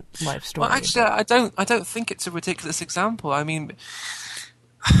recent life story. Well, actually, I don't think it's a ridiculous example. I mean,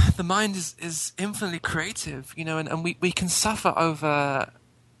 the mind is infinitely creative, and we can suffer over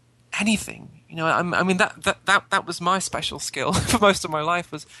anything. I mean that was my special skill for most of my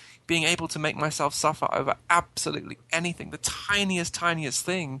life, was being able to make myself suffer over absolutely anything, the tiniest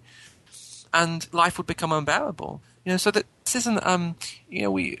thing, and life would become unbearable. So that this isn't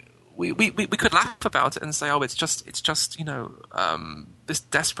we could laugh about it and say, oh, it's just this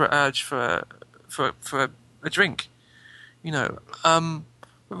desperate urge for a drink, but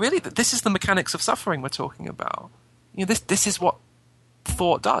really this is the mechanics of suffering we're talking about. This is what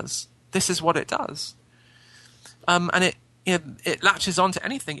thought does. This is what it does, and it latches onto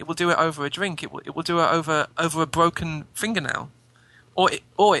anything. It will do it over a drink. It will do it over a broken fingernail, or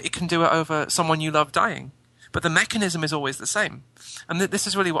it can do it over someone you love dying. But the mechanism is always the same, and this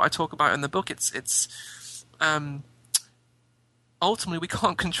is really what I talk about in the book. It's ultimately we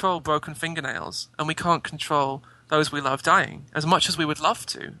can't control broken fingernails, and we can't control those we love dying as much as we would love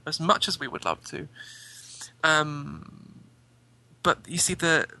to. But you see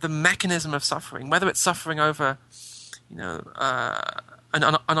the mechanism of suffering, whether it's suffering over,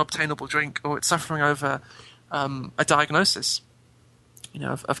 an unobtainable drink, or it's suffering over a diagnosis,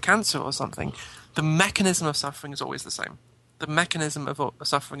 of cancer or something. The mechanism of suffering is always the same. The mechanism of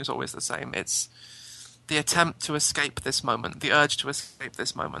suffering is always the same. It's the attempt to escape this moment, the urge to escape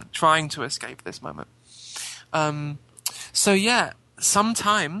this moment, trying to escape this moment. So yeah,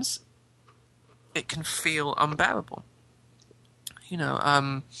 sometimes it can feel unbearable.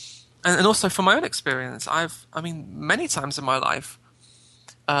 And also from my own experience, many times in my life,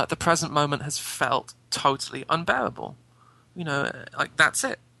 the present moment has felt totally unbearable. Like that's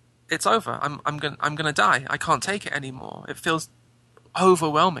it. It's over. I'm gonna die. I can't take it anymore. It feels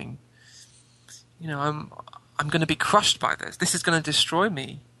overwhelming. I'm gonna be crushed by this. This is gonna destroy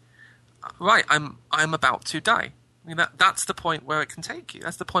me. Right. I'm about to die. That's the point where it can take you.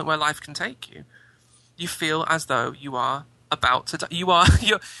 That's the point where life can take you. You feel as though you are about to die. You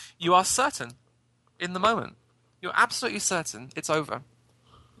are certain in the moment. You're absolutely certain it's over.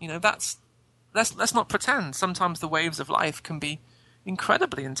 Let's not pretend. Sometimes the waves of life can be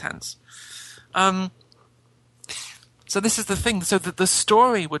incredibly intense. So this is the thing. So the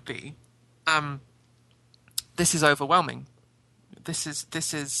story would be, this is overwhelming. This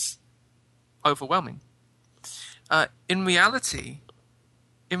is overwhelming. In reality,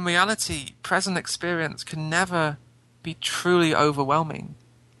 present experience can never be truly overwhelming.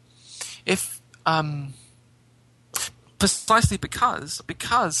 Precisely because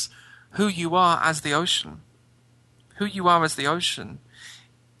who you are as the ocean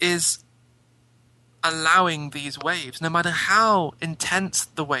is allowing these waves, no matter how intense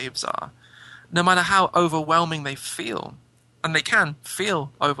the waves are, no matter how overwhelming they feel, and they can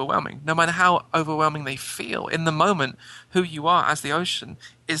feel overwhelming, no matter how overwhelming they feel, in the moment, who you are as the ocean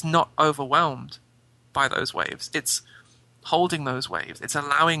is not overwhelmed by those waves. It's holding those waves. It's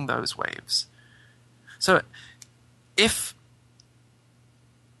allowing those waves. So if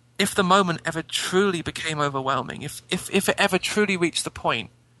the moment ever truly became overwhelming, if it ever truly reached the point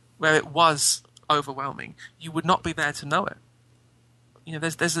where it was overwhelming, you would not be there to know it.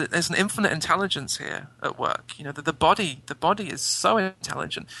 There's an infinite intelligence here at work. The body is so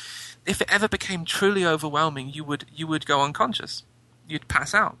intelligent. If it ever became truly overwhelming, you would go unconscious. You'd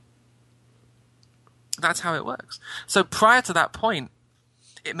pass out. That's how it works. So prior to that point,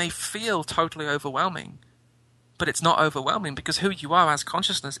 it may feel totally overwhelming, but it's not overwhelming because who you are as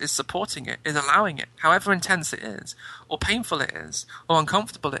consciousness is supporting it, is allowing it, however intense it is, or painful it is, or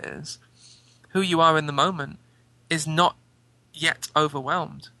uncomfortable it is. Who you are in the moment is not yet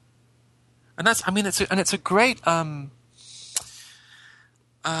overwhelmed. And it's a great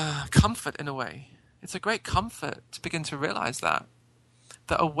comfort in a way. It's a great comfort to begin to realize that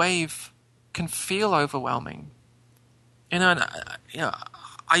a wave can feel overwhelming.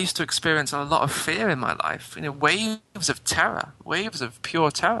 I used to experience a lot of fear in my life. Waves of terror, waves of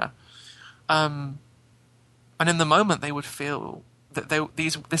pure terror. And in the moment, they would feel that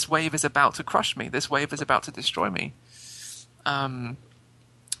this wave is about to crush me. This wave is about to destroy me.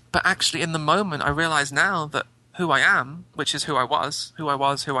 But actually, in the moment, I realize now that who I am, which is who I was, who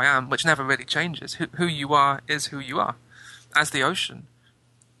I am, which never really changes. Who you are is who you are, as the ocean.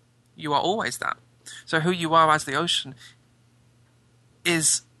 You are always that. So who you are as the ocean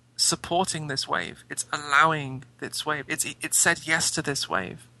is supporting this wave. It's allowing this wave. It's said yes to this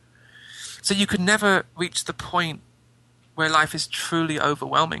wave. So you could never reach the point where life is truly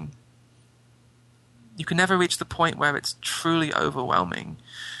overwhelming. You can never reach the point where it's truly overwhelming.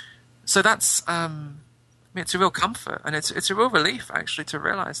 So that's, it's a real comfort, and it's a real relief actually to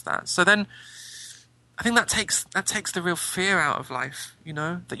realize that. So then, I think that takes the real fear out of life.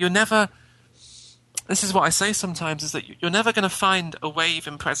 That you're never. This is what I say sometimes: is that you're never going to find a wave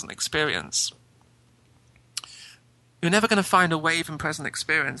in present experience. You're never going to find a wave in present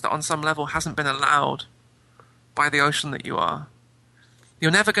experience that on some level hasn't been allowed by the ocean that you are.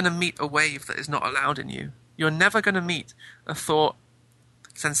 You're never going to meet a wave that is not allowed in you. You're never going to meet a thought,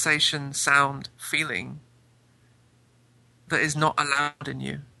 sensation, sound, feeling that is not allowed in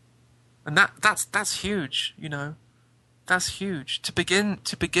you. And that's huge, That's huge. To begin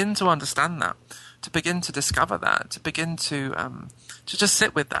to understand that, to begin to discover that, to begin to just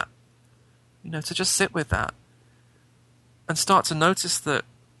sit with that. To just sit with that. And start to notice that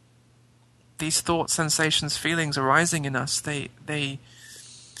these thoughts, sensations, feelings arising in us, they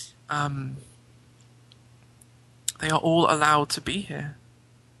are all allowed to be here.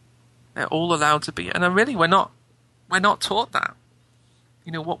 They're all allowed to be. And really, we're not taught that.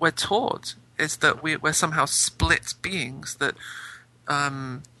 What we're taught is that we're somehow split beings, that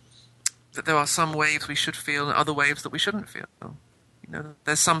there are some waves we should feel and other waves that we shouldn't feel.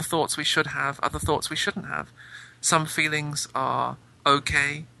 There's some thoughts we should have, other thoughts we shouldn't have. Some feelings are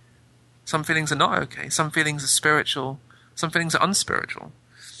okay. Some feelings are not okay. Some feelings are spiritual. Some feelings are unspiritual.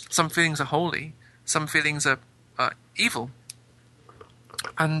 Some feelings are holy. Some feelings are evil.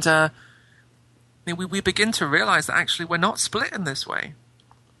 And we begin to realize that actually we're not split in this way.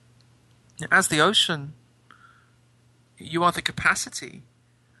 As the ocean, you are the capacity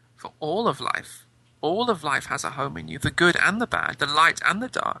for all of life. All of life has a home in you, the good and the bad, the light and the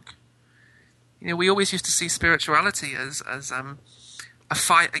dark. We always used to see spirituality as a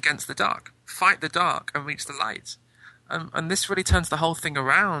fight against the dark. Fight the dark and reach the light. And this really turns the whole thing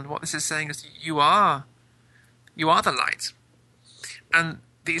around. What this is saying is you are the light. And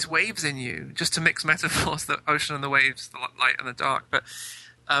these waves in you, just to mix metaphors, the ocean and the waves, the light and the dark, but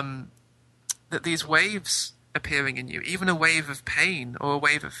that these waves appearing in you, even a wave of pain or a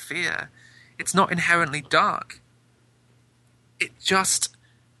wave of fear, it's not inherently dark. It just,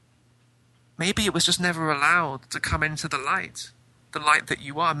 maybe it was just never allowed to come into the light that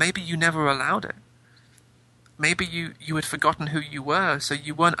you are. Maybe you never allowed it. Maybe you had forgotten who you were, so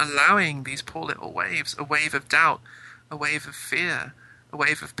you weren't allowing these poor little waves, a wave of doubt, a wave of fear, a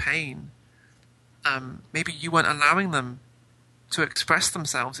wave of pain. Maybe you weren't allowing them to express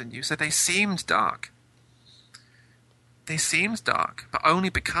themselves in you, so they seemed dark. They seemed dark, but only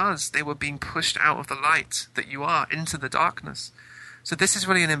because they were being pushed out of the light that you are into the darkness. So this is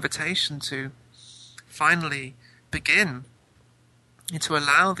really an invitation to finally begin to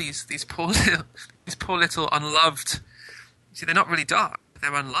allow these poor little unloved. See, they're not really dark;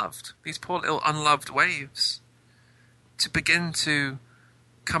 they're unloved. These poor little unloved waves to begin to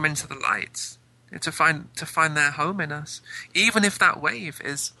come into the light, to find their home in us. Even if that wave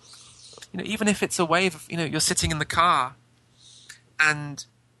is, even if it's a wave of, you're sitting in the car, and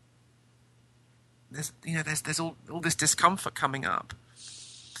there's all this discomfort coming up.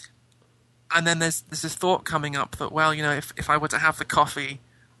 And then there's this thought coming up that, well, if I were to have the coffee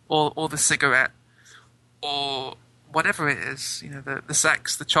or the cigarette or whatever it is, the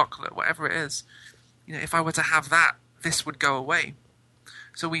sex, the chocolate, whatever it is, if I were to have that, this would go away.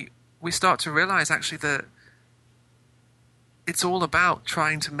 So we start to realize actually that it's all about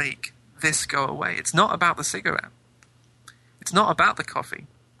trying to make this go away. It's not about the cigarette. It's not about the coffee.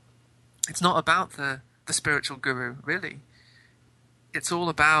 It's not about the spiritual guru, really. It's all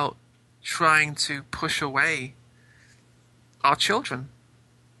about trying to push away our children.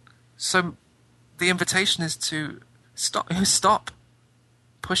 So the invitation is to stop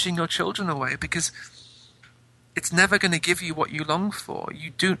pushing your children away, because it's never going to give you what you long for.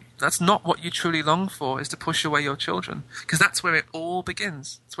 That's not what you truly long for, is to push away your children, because that's where it all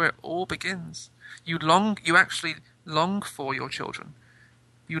begins. That's where it all begins. You actually long for your children.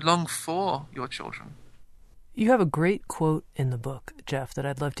 You long for your children. You have a great quote in the book, Jeff, that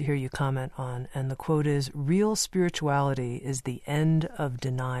I'd love to hear you comment on. And the quote is, "Real spirituality is the end of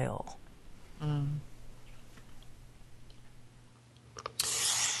denial."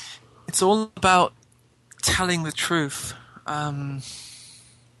 It's all about telling the truth.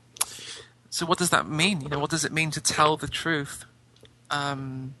 So what does that mean? What does it mean to tell the truth?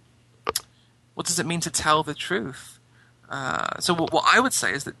 What does it mean to tell the truth? So what I would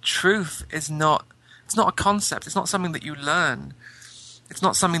say is that truth is not, it's not a concept. It's not something that you learn. It's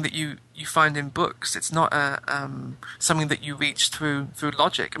not something that you find in books. It's not something that you reach through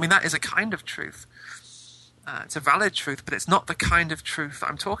logic. I mean, that is a kind of truth. It's a valid truth, but it's not the kind of truth that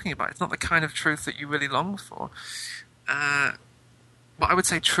I'm talking about. It's not the kind of truth that you really long for. What I would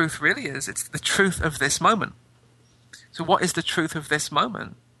say truth really is, it's the truth of this moment. So what is the truth of this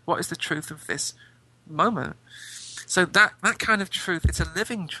moment? What is the truth of this moment? So that kind of truth, it's a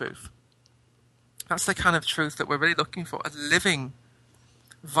living truth. That's the kind of truth that we're really looking for, a living,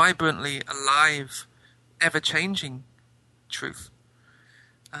 vibrantly alive, ever-changing truth.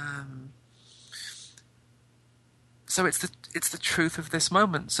 So it's the truth of this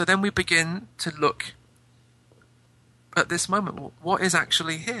moment. So then we begin to look at this moment. What is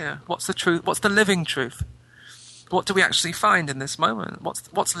actually here? What's the truth? What's the living truth? What do we actually find in this moment?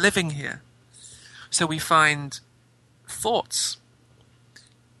 What's living here? So we find thoughts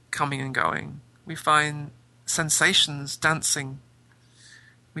coming and going. We find sensations dancing.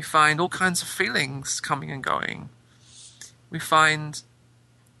 We find all kinds of feelings coming and going. We find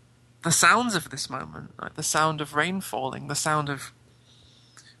the sounds of this moment, like the sound of rain falling, the sound of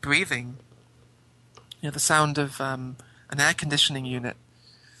breathing, the sound of an air conditioning unit.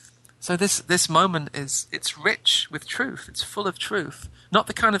 So this moment it's rich with truth. It's full of truth, not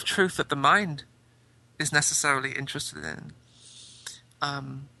the kind of truth that the mind is necessarily interested in,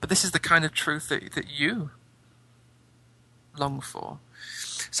 but this is the kind of truth that you long for.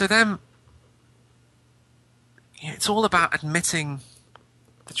 So then, it's all about admitting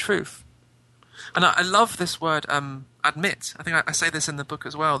the truth. And I love this word, admit. I think I say this in the book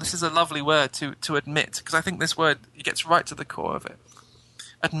as well. This is a lovely word to admit, because I think this word, it gets right to the core of it.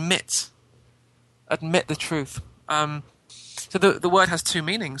 Admit the truth. So the word has two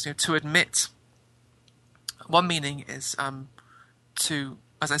meanings. To admit. One meaning is to,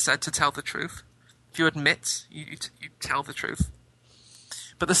 as I said, to tell the truth. If you admit, you tell the truth.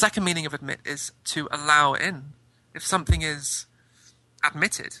 But the second meaning of admit is to allow in. If something is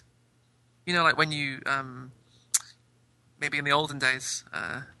admitted, like when you, maybe in the olden days,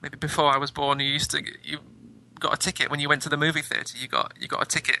 maybe before I was born, you got a ticket when you went to the movie theatre. You got a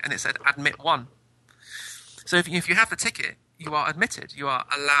ticket and it said admit 1. So if you have the ticket, you are admitted. You are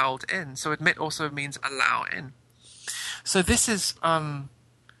allowed in. So admit also means allow in. So this is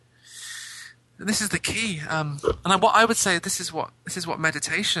the key. And what I would say, this is what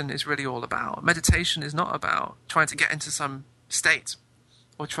meditation is really all about. Meditation is not about trying to get into some state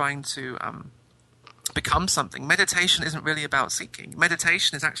or trying to become something. Meditation isn't really about seeking.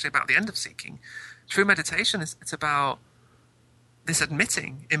 Meditation is actually about the end of seeking. True meditation it's about this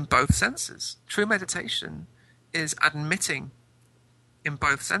admitting in both senses. True meditation is admitting in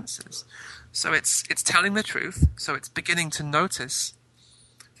both senses. So it's telling the truth. So it's beginning to notice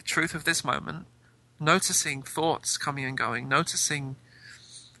the truth of this moment, noticing thoughts coming and going, noticing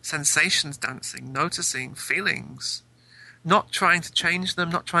sensations dancing, noticing feelings, not trying to change them,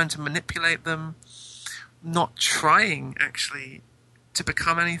 not trying to manipulate them, not trying actually to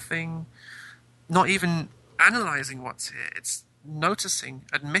become anything, not even analyzing what's here. It's noticing,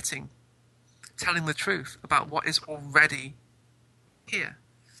 admitting, telling the truth about what is already here.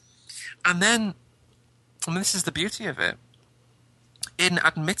 And then, this is the beauty of it, in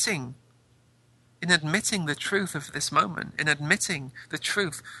admitting the truth of this moment, in admitting the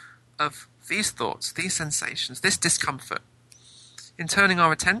truth of these thoughts, these sensations, this discomfort, in turning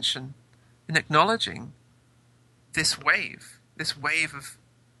our attention, in acknowledging this wave of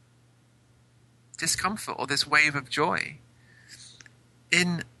discomfort or this wave of joy,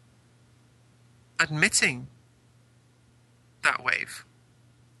 in admitting that wave,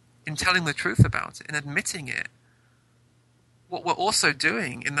 in telling the truth about it, in admitting it, what we're also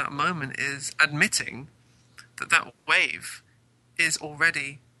doing in that moment is admitting that wave is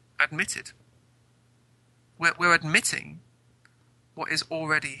already admitted. We're admitting what is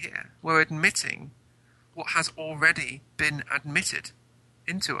already here. We're admitting what has already been admitted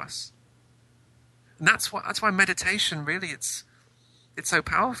into us. And that's why meditation really it's so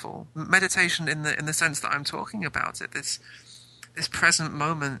powerful. Meditation in the sense that I'm talking about it, this present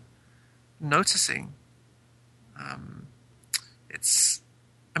moment noticing. This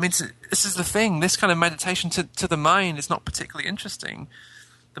is the thing. This kind of meditation to the mind is not particularly interesting.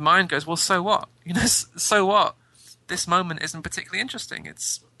 The mind goes, well, so what? So what? This moment isn't particularly interesting.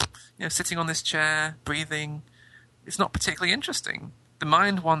 It's, sitting on this chair, breathing. It's not particularly interesting. The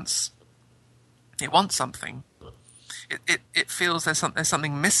mind wants something. It feels there's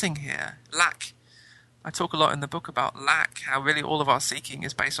something missing here. Lack. I talk a lot in the book about lack, how really all of our seeking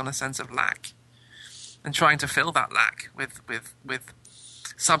is based on a sense of lack. and trying to fill that lack with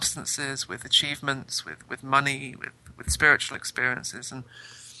substances, with achievements, with money, with spiritual experiences.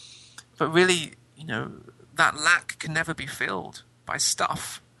 But really, that lack can never be filled by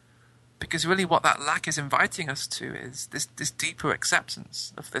stuff, because really what that lack is inviting us to is this deeper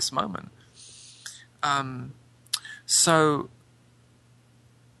acceptance of this moment. So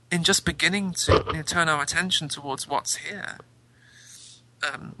in just beginning to turn our attention towards what's here,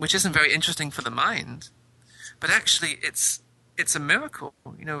 which isn't very interesting for the mind, but actually it's a miracle.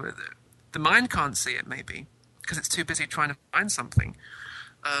 The mind can't see it, maybe, because it's too busy trying to find something.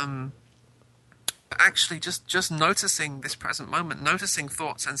 But actually, just noticing this present moment, noticing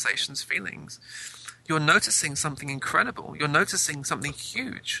thoughts, sensations, feelings, you're noticing something incredible. You're noticing something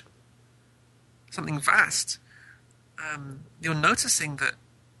huge, something vast. You're noticing that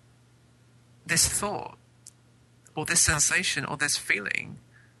this thought, or this sensation, or this feeling,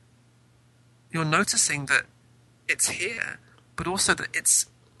 you're noticing that it's here, but also that it's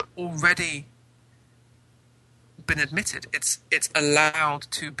already been admitted. It's allowed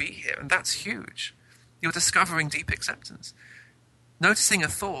to be here, and that's huge. You're discovering deep acceptance. Noticing a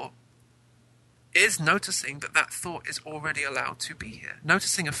thought is noticing that thought is already allowed to be here.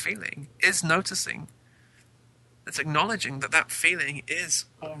 Noticing a feeling is noticing. It's acknowledging that feeling is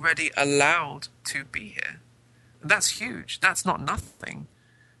already allowed to be here. And that's huge. That's not nothing.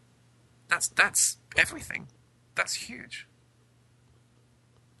 That's everything. That's huge.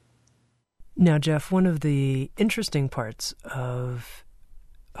 Now, Jeff, one of the interesting parts of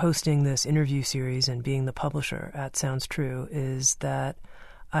hosting this interview series and being the publisher at Sounds True is that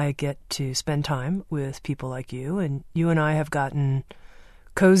I get to spend time with people like you, and you and I have gotten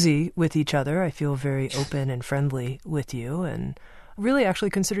cozy with each other. I feel very open and friendly with you, and really actually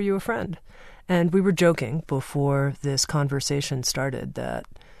consider you a friend. And we were joking before this conversation started that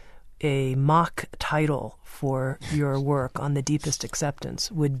a mock title for your work on the deepest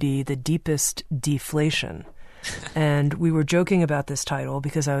acceptance would be The Deepest Deflation. And we were joking about this title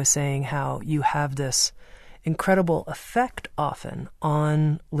because I was saying how you have this incredible effect often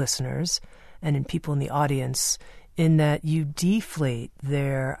on listeners and in people in the audience, in that you deflate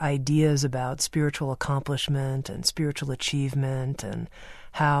their ideas about spiritual accomplishment and spiritual achievement and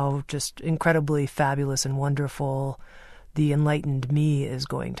how just incredibly fabulous and wonderful the enlightened me is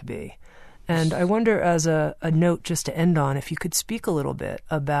going to be. And I wonder, as a note just to end on, if you could speak a little bit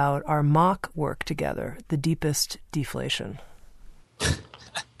about our mock work together, The Deepest Deflation. The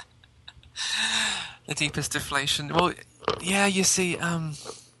deepest deflation. Well, yeah, you see,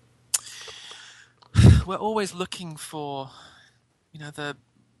 we're always looking for, the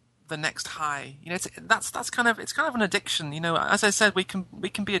next high. That's kind of an addiction. As I said, we can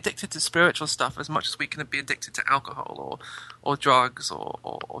be addicted to spiritual stuff as much as we can be addicted to alcohol or drugs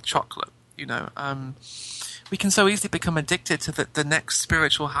or chocolate. We can so easily become addicted to the next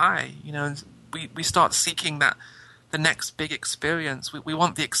spiritual high. And we start seeking the next big experience. We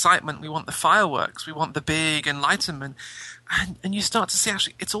want the excitement. We want the fireworks. We want the big enlightenment. And you start to see,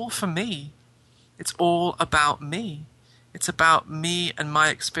 actually, it's all for me. It's all about me. It's about me and my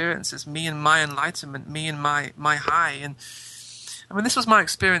experiences, me and my enlightenment, me and my high. And I mean, this was my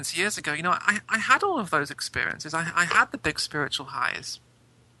experience years ago. I had all of those experiences. I had the big spiritual highs.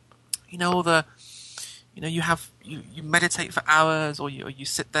 All the, you meditate for hours, or you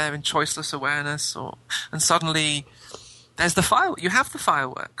sit there in choiceless awareness, and suddenly there's you have the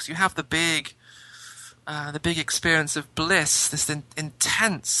fireworks, you have the big experience of bliss, this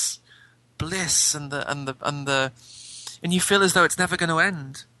intense bliss, and you feel as though it's never going to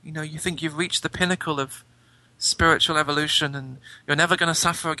end. You think you've reached the pinnacle of spiritual evolution, and you're never going to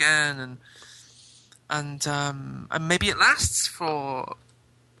suffer again, and maybe it lasts for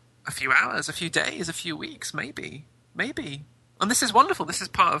a few hours, a few days, a few weeks, maybe. And this is wonderful. This is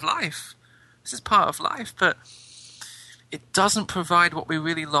part of life. But it doesn't provide what we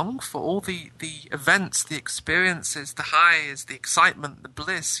really long for. All the events, the experiences, the highs, the excitement, the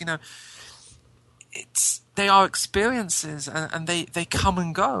bliss, they are experiences, and they come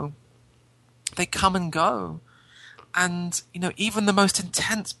and go. They come and go. And, even the most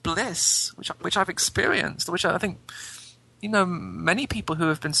intense bliss, which I've experienced, which I think, many people who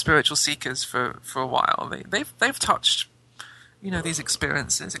have been spiritual seekers for a while, they've touched, these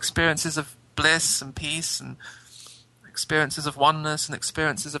experiences of bliss and peace, and experiences of oneness, and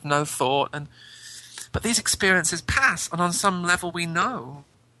experiences of no thought. But these experiences pass, and on some level we know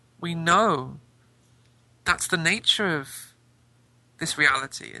that's the nature of this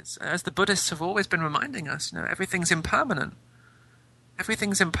reality. As the Buddhists have always been reminding us, everything's impermanent.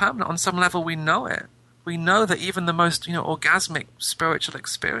 Everything's impermanent. On some level we know it. We know that even the most, orgasmic spiritual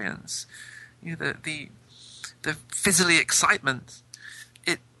experience the fizzly excitement.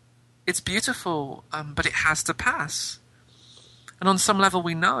 It's beautiful, but it has to pass. And on some level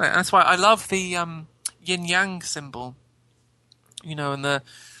we know it. And that's why I love the yin-yang symbol, and the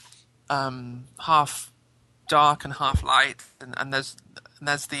half dark and half light, and there's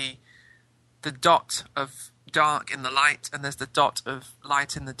the dot of dark in the light, and there's the dot of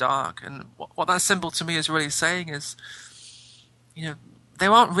light in the dark. And what that symbol to me is really saying is,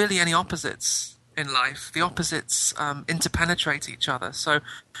 there aren't really any opposites in life. The opposites interpenetrate each other. So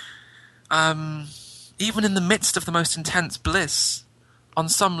even in the midst of the most intense bliss, on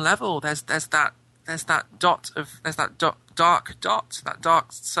some level, there's that dark dot, that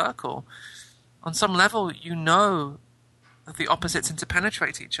dark circle. On some level, that the opposites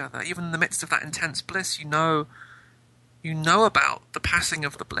interpenetrate each other. Even in the midst of that intense bliss, you know about the passing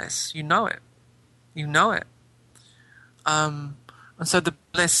of the bliss. You know it. And so the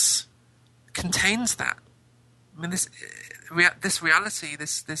bliss contains that. I mean, this reality,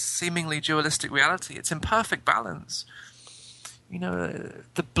 this seemingly dualistic reality, it's in perfect balance.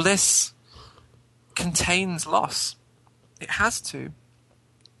 The bliss contains loss. It has to.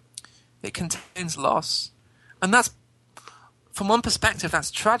 It contains loss. And that's, from one perspective, that's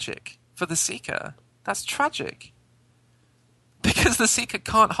tragic for the seeker. That's tragic. Because the seeker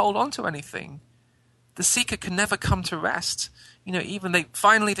can't hold on to anything. The seeker can never come to rest. Even they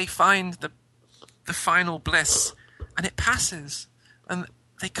find the final bliss, and it passes, and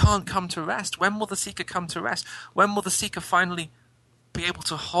they can't come to rest. When will the seeker come to rest? When will the seeker finally be able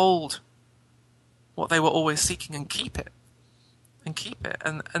to hold what they were always seeking and keep it?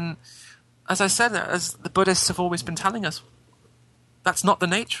 And as I said, as the Buddhists have always been telling us, that's not the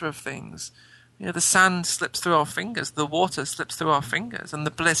nature of things. The sand slips through our fingers, the water slips through our fingers, and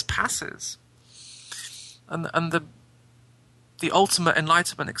the bliss passes. And the ultimate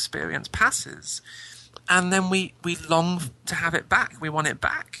enlightenment experience passes. And then we long to have it back. We want it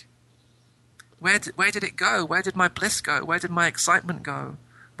back. Where did it go? Where did my bliss go? Where did my excitement go?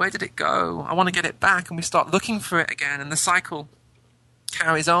 Where did it go? I want to get it back. And we start looking for it again, and the cycle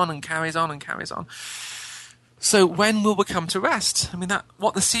carries on and carries on and carries on. So when will we come to rest? I mean,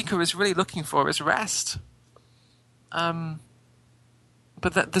 what the seeker is really looking for is rest. But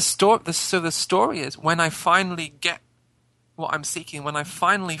the story is, when I finally get what I'm seeking, when I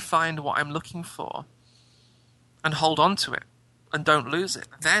finally find what I'm looking for, and hold on to it, and don't lose it,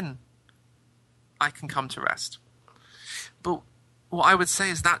 then I can come to rest. But what I would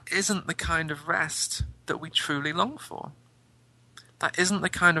say is that isn't the kind of rest that we truly long for. That isn't the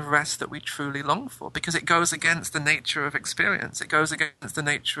kind of rest that we truly long for, because it goes against the nature of experience. It goes against the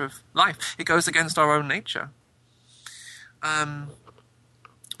nature of life. It goes against our own nature.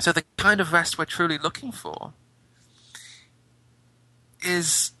 So the kind of rest we're truly looking for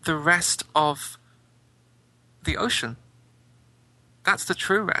is the rest of the ocean. That's the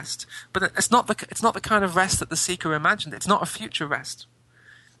true rest. But it's not the kind of rest that the seeker imagined. It's not a future rest.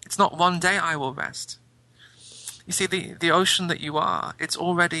 It's not one day I will rest. You see, the ocean that you are, it's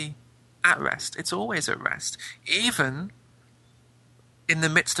already at rest. It's always at rest. Even in the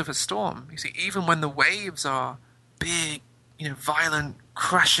midst of a storm. You see, even when the waves are big, violent,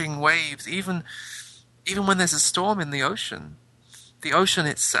 crashing waves, even when there's a storm in the ocean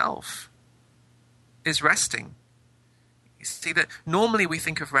itself is resting. You see that normally we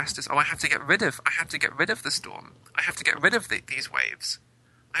think of rest as, I have to get rid of the storm. I have to get rid of these waves.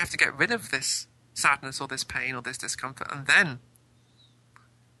 I have to get rid of this sadness or this pain or this discomfort, and then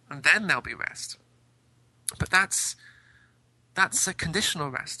there'll be rest. But that's a conditional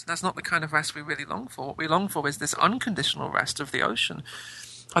rest. That's not the kind of rest we really long for. What we long for is this unconditional rest of the ocean.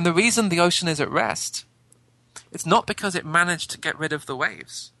 And the reason the ocean is at rest, it's not because it managed to get rid of the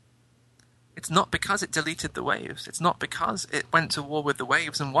waves. It's not because it deleted the waves. It's not because it went to war with the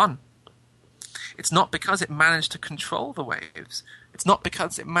waves and won. It's not because it managed to control the waves. It's not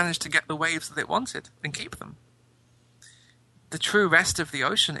because it managed to get the waves that it wanted and keep them. The true rest of the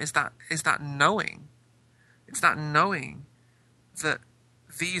ocean is that knowing. It's that knowing that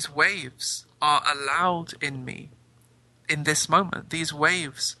these waves are allowed in me in this moment. These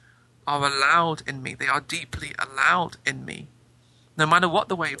waves are allowed in me. They are deeply allowed in me. No matter what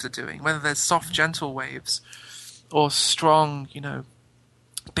the waves are doing, whether they're soft, gentle waves or strong,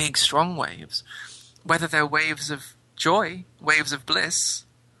 big, strong waves, whether they're waves of joy, waves of bliss,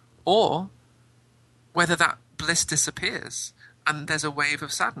 or whether that bliss disappears and there's a wave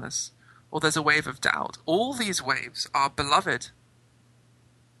of sadness or there's a wave of doubt. All these waves are beloved.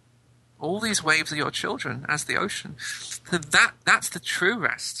 All these waves are your children as the ocean. So that's the true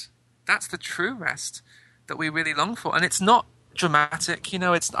rest. That's the true rest that we really long for. And it's not dramatic.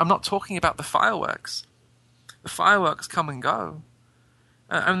 I'm not talking about the fireworks. The fireworks come and go.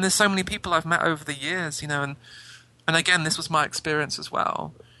 And there's so many people I've met over the years, and again, this was my experience as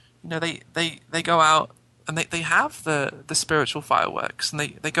well. They go out and they have the spiritual fireworks, and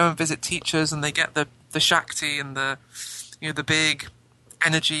they go and visit teachers, and they get the Shakti and the big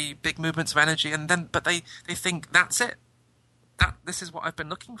energy, big movements of energy, but they think that's it. This is what I've been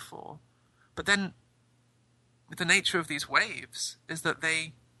looking for. But then the nature of these waves is that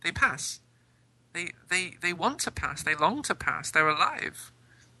they pass. They want to pass. They long to pass. They're alive.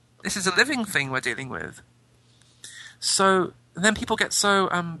 This is a living thing we're dealing with. So then people get so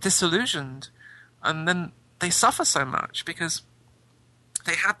disillusioned, and then they suffer so much because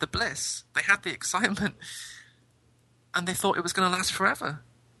they had the bliss, they had the excitement, and they thought it was going to last forever.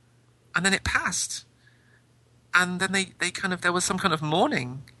 And then it passed. And then there was some kind of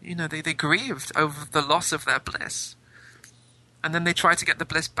mourning. They grieved over the loss of their bliss. And then they tried to get the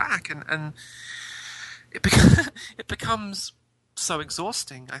bliss back, and it becomes so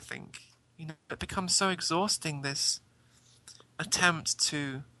exhausting, I think. It becomes so exhausting, this attempt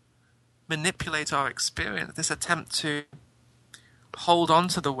to manipulate our experience, this attempt to hold on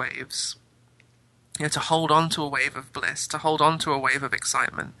to the waves, to hold on to a wave of bliss, to hold on to a wave of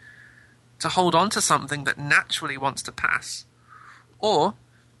excitement, to hold on to something that naturally wants to pass, or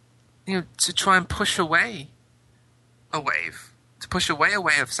to try and push away a wave, to push away a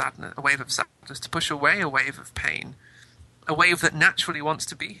wave of sadness, to push away a wave of pain, a wave that naturally wants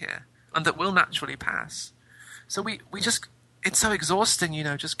to be here and that will naturally pass. So we just, it's so exhausting,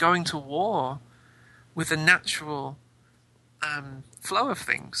 just going to war with the natural flow of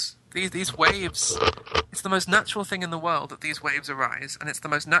things. These waves, it's the most natural thing in the world that these waves arise, and it's the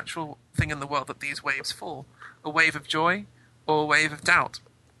most natural thing in the world that these waves fall. A wave of joy or a wave of doubt.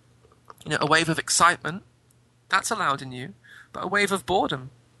 A wave of excitement, that's allowed in you, but a wave of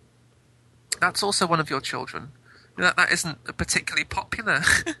boredom, that's also one of your children. That isn't a particularly popular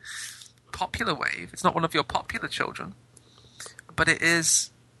wave. It's not one of your popular children, but it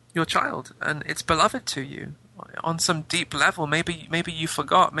is your child, and it's beloved to you on some deep level. Maybe you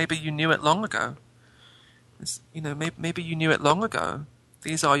forgot. Maybe you knew it long ago. Maybe you knew it long ago.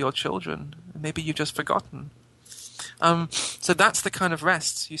 These are your children. Maybe you've just forgotten. So that's the kind of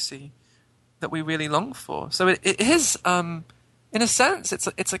rest, you see, that we really long for. So it is, in a sense,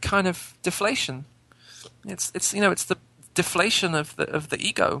 it's a kind of deflation. It's the deflation of the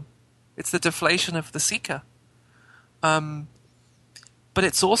ego. It's the deflation of the seeker. But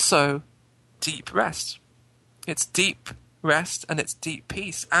it's also deep rest. It's deep rest, and it's deep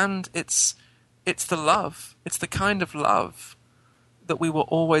peace, and it's the love. It's the kind of love that we were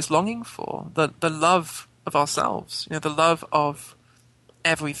always longing for. The love of ourselves. The love of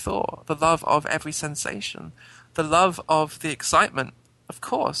every thought. The love of every sensation. The love of the excitement, of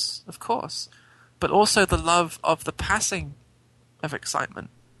course. But also the love of the passing of excitement.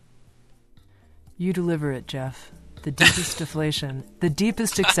 You deliver it, Jeff. The deepest deflation. The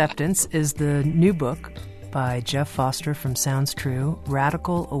Deepest Acceptance is the new book by Jeff Foster from Sounds True,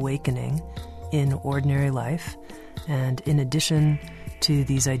 Radical Awakening in Ordinary Life. And in addition to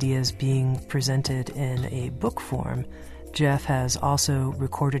these ideas being presented in a book form, Jeff has also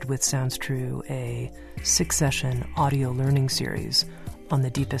recorded with Sounds True a 6-session audio learning series on the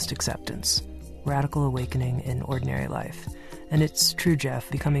Deepest Acceptance, Radical Awakening in Ordinary Life. And it's true, Jeff,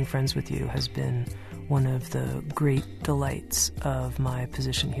 becoming friends with you has been one of the great delights of my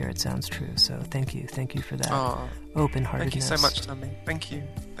position here at Sounds True. So thank you for that open-heartedness. Thank you so much, Tami. Thank you.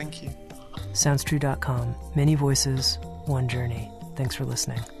 SoundsTrue.com. Many voices, one journey. Thanks for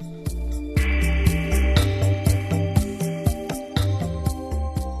listening.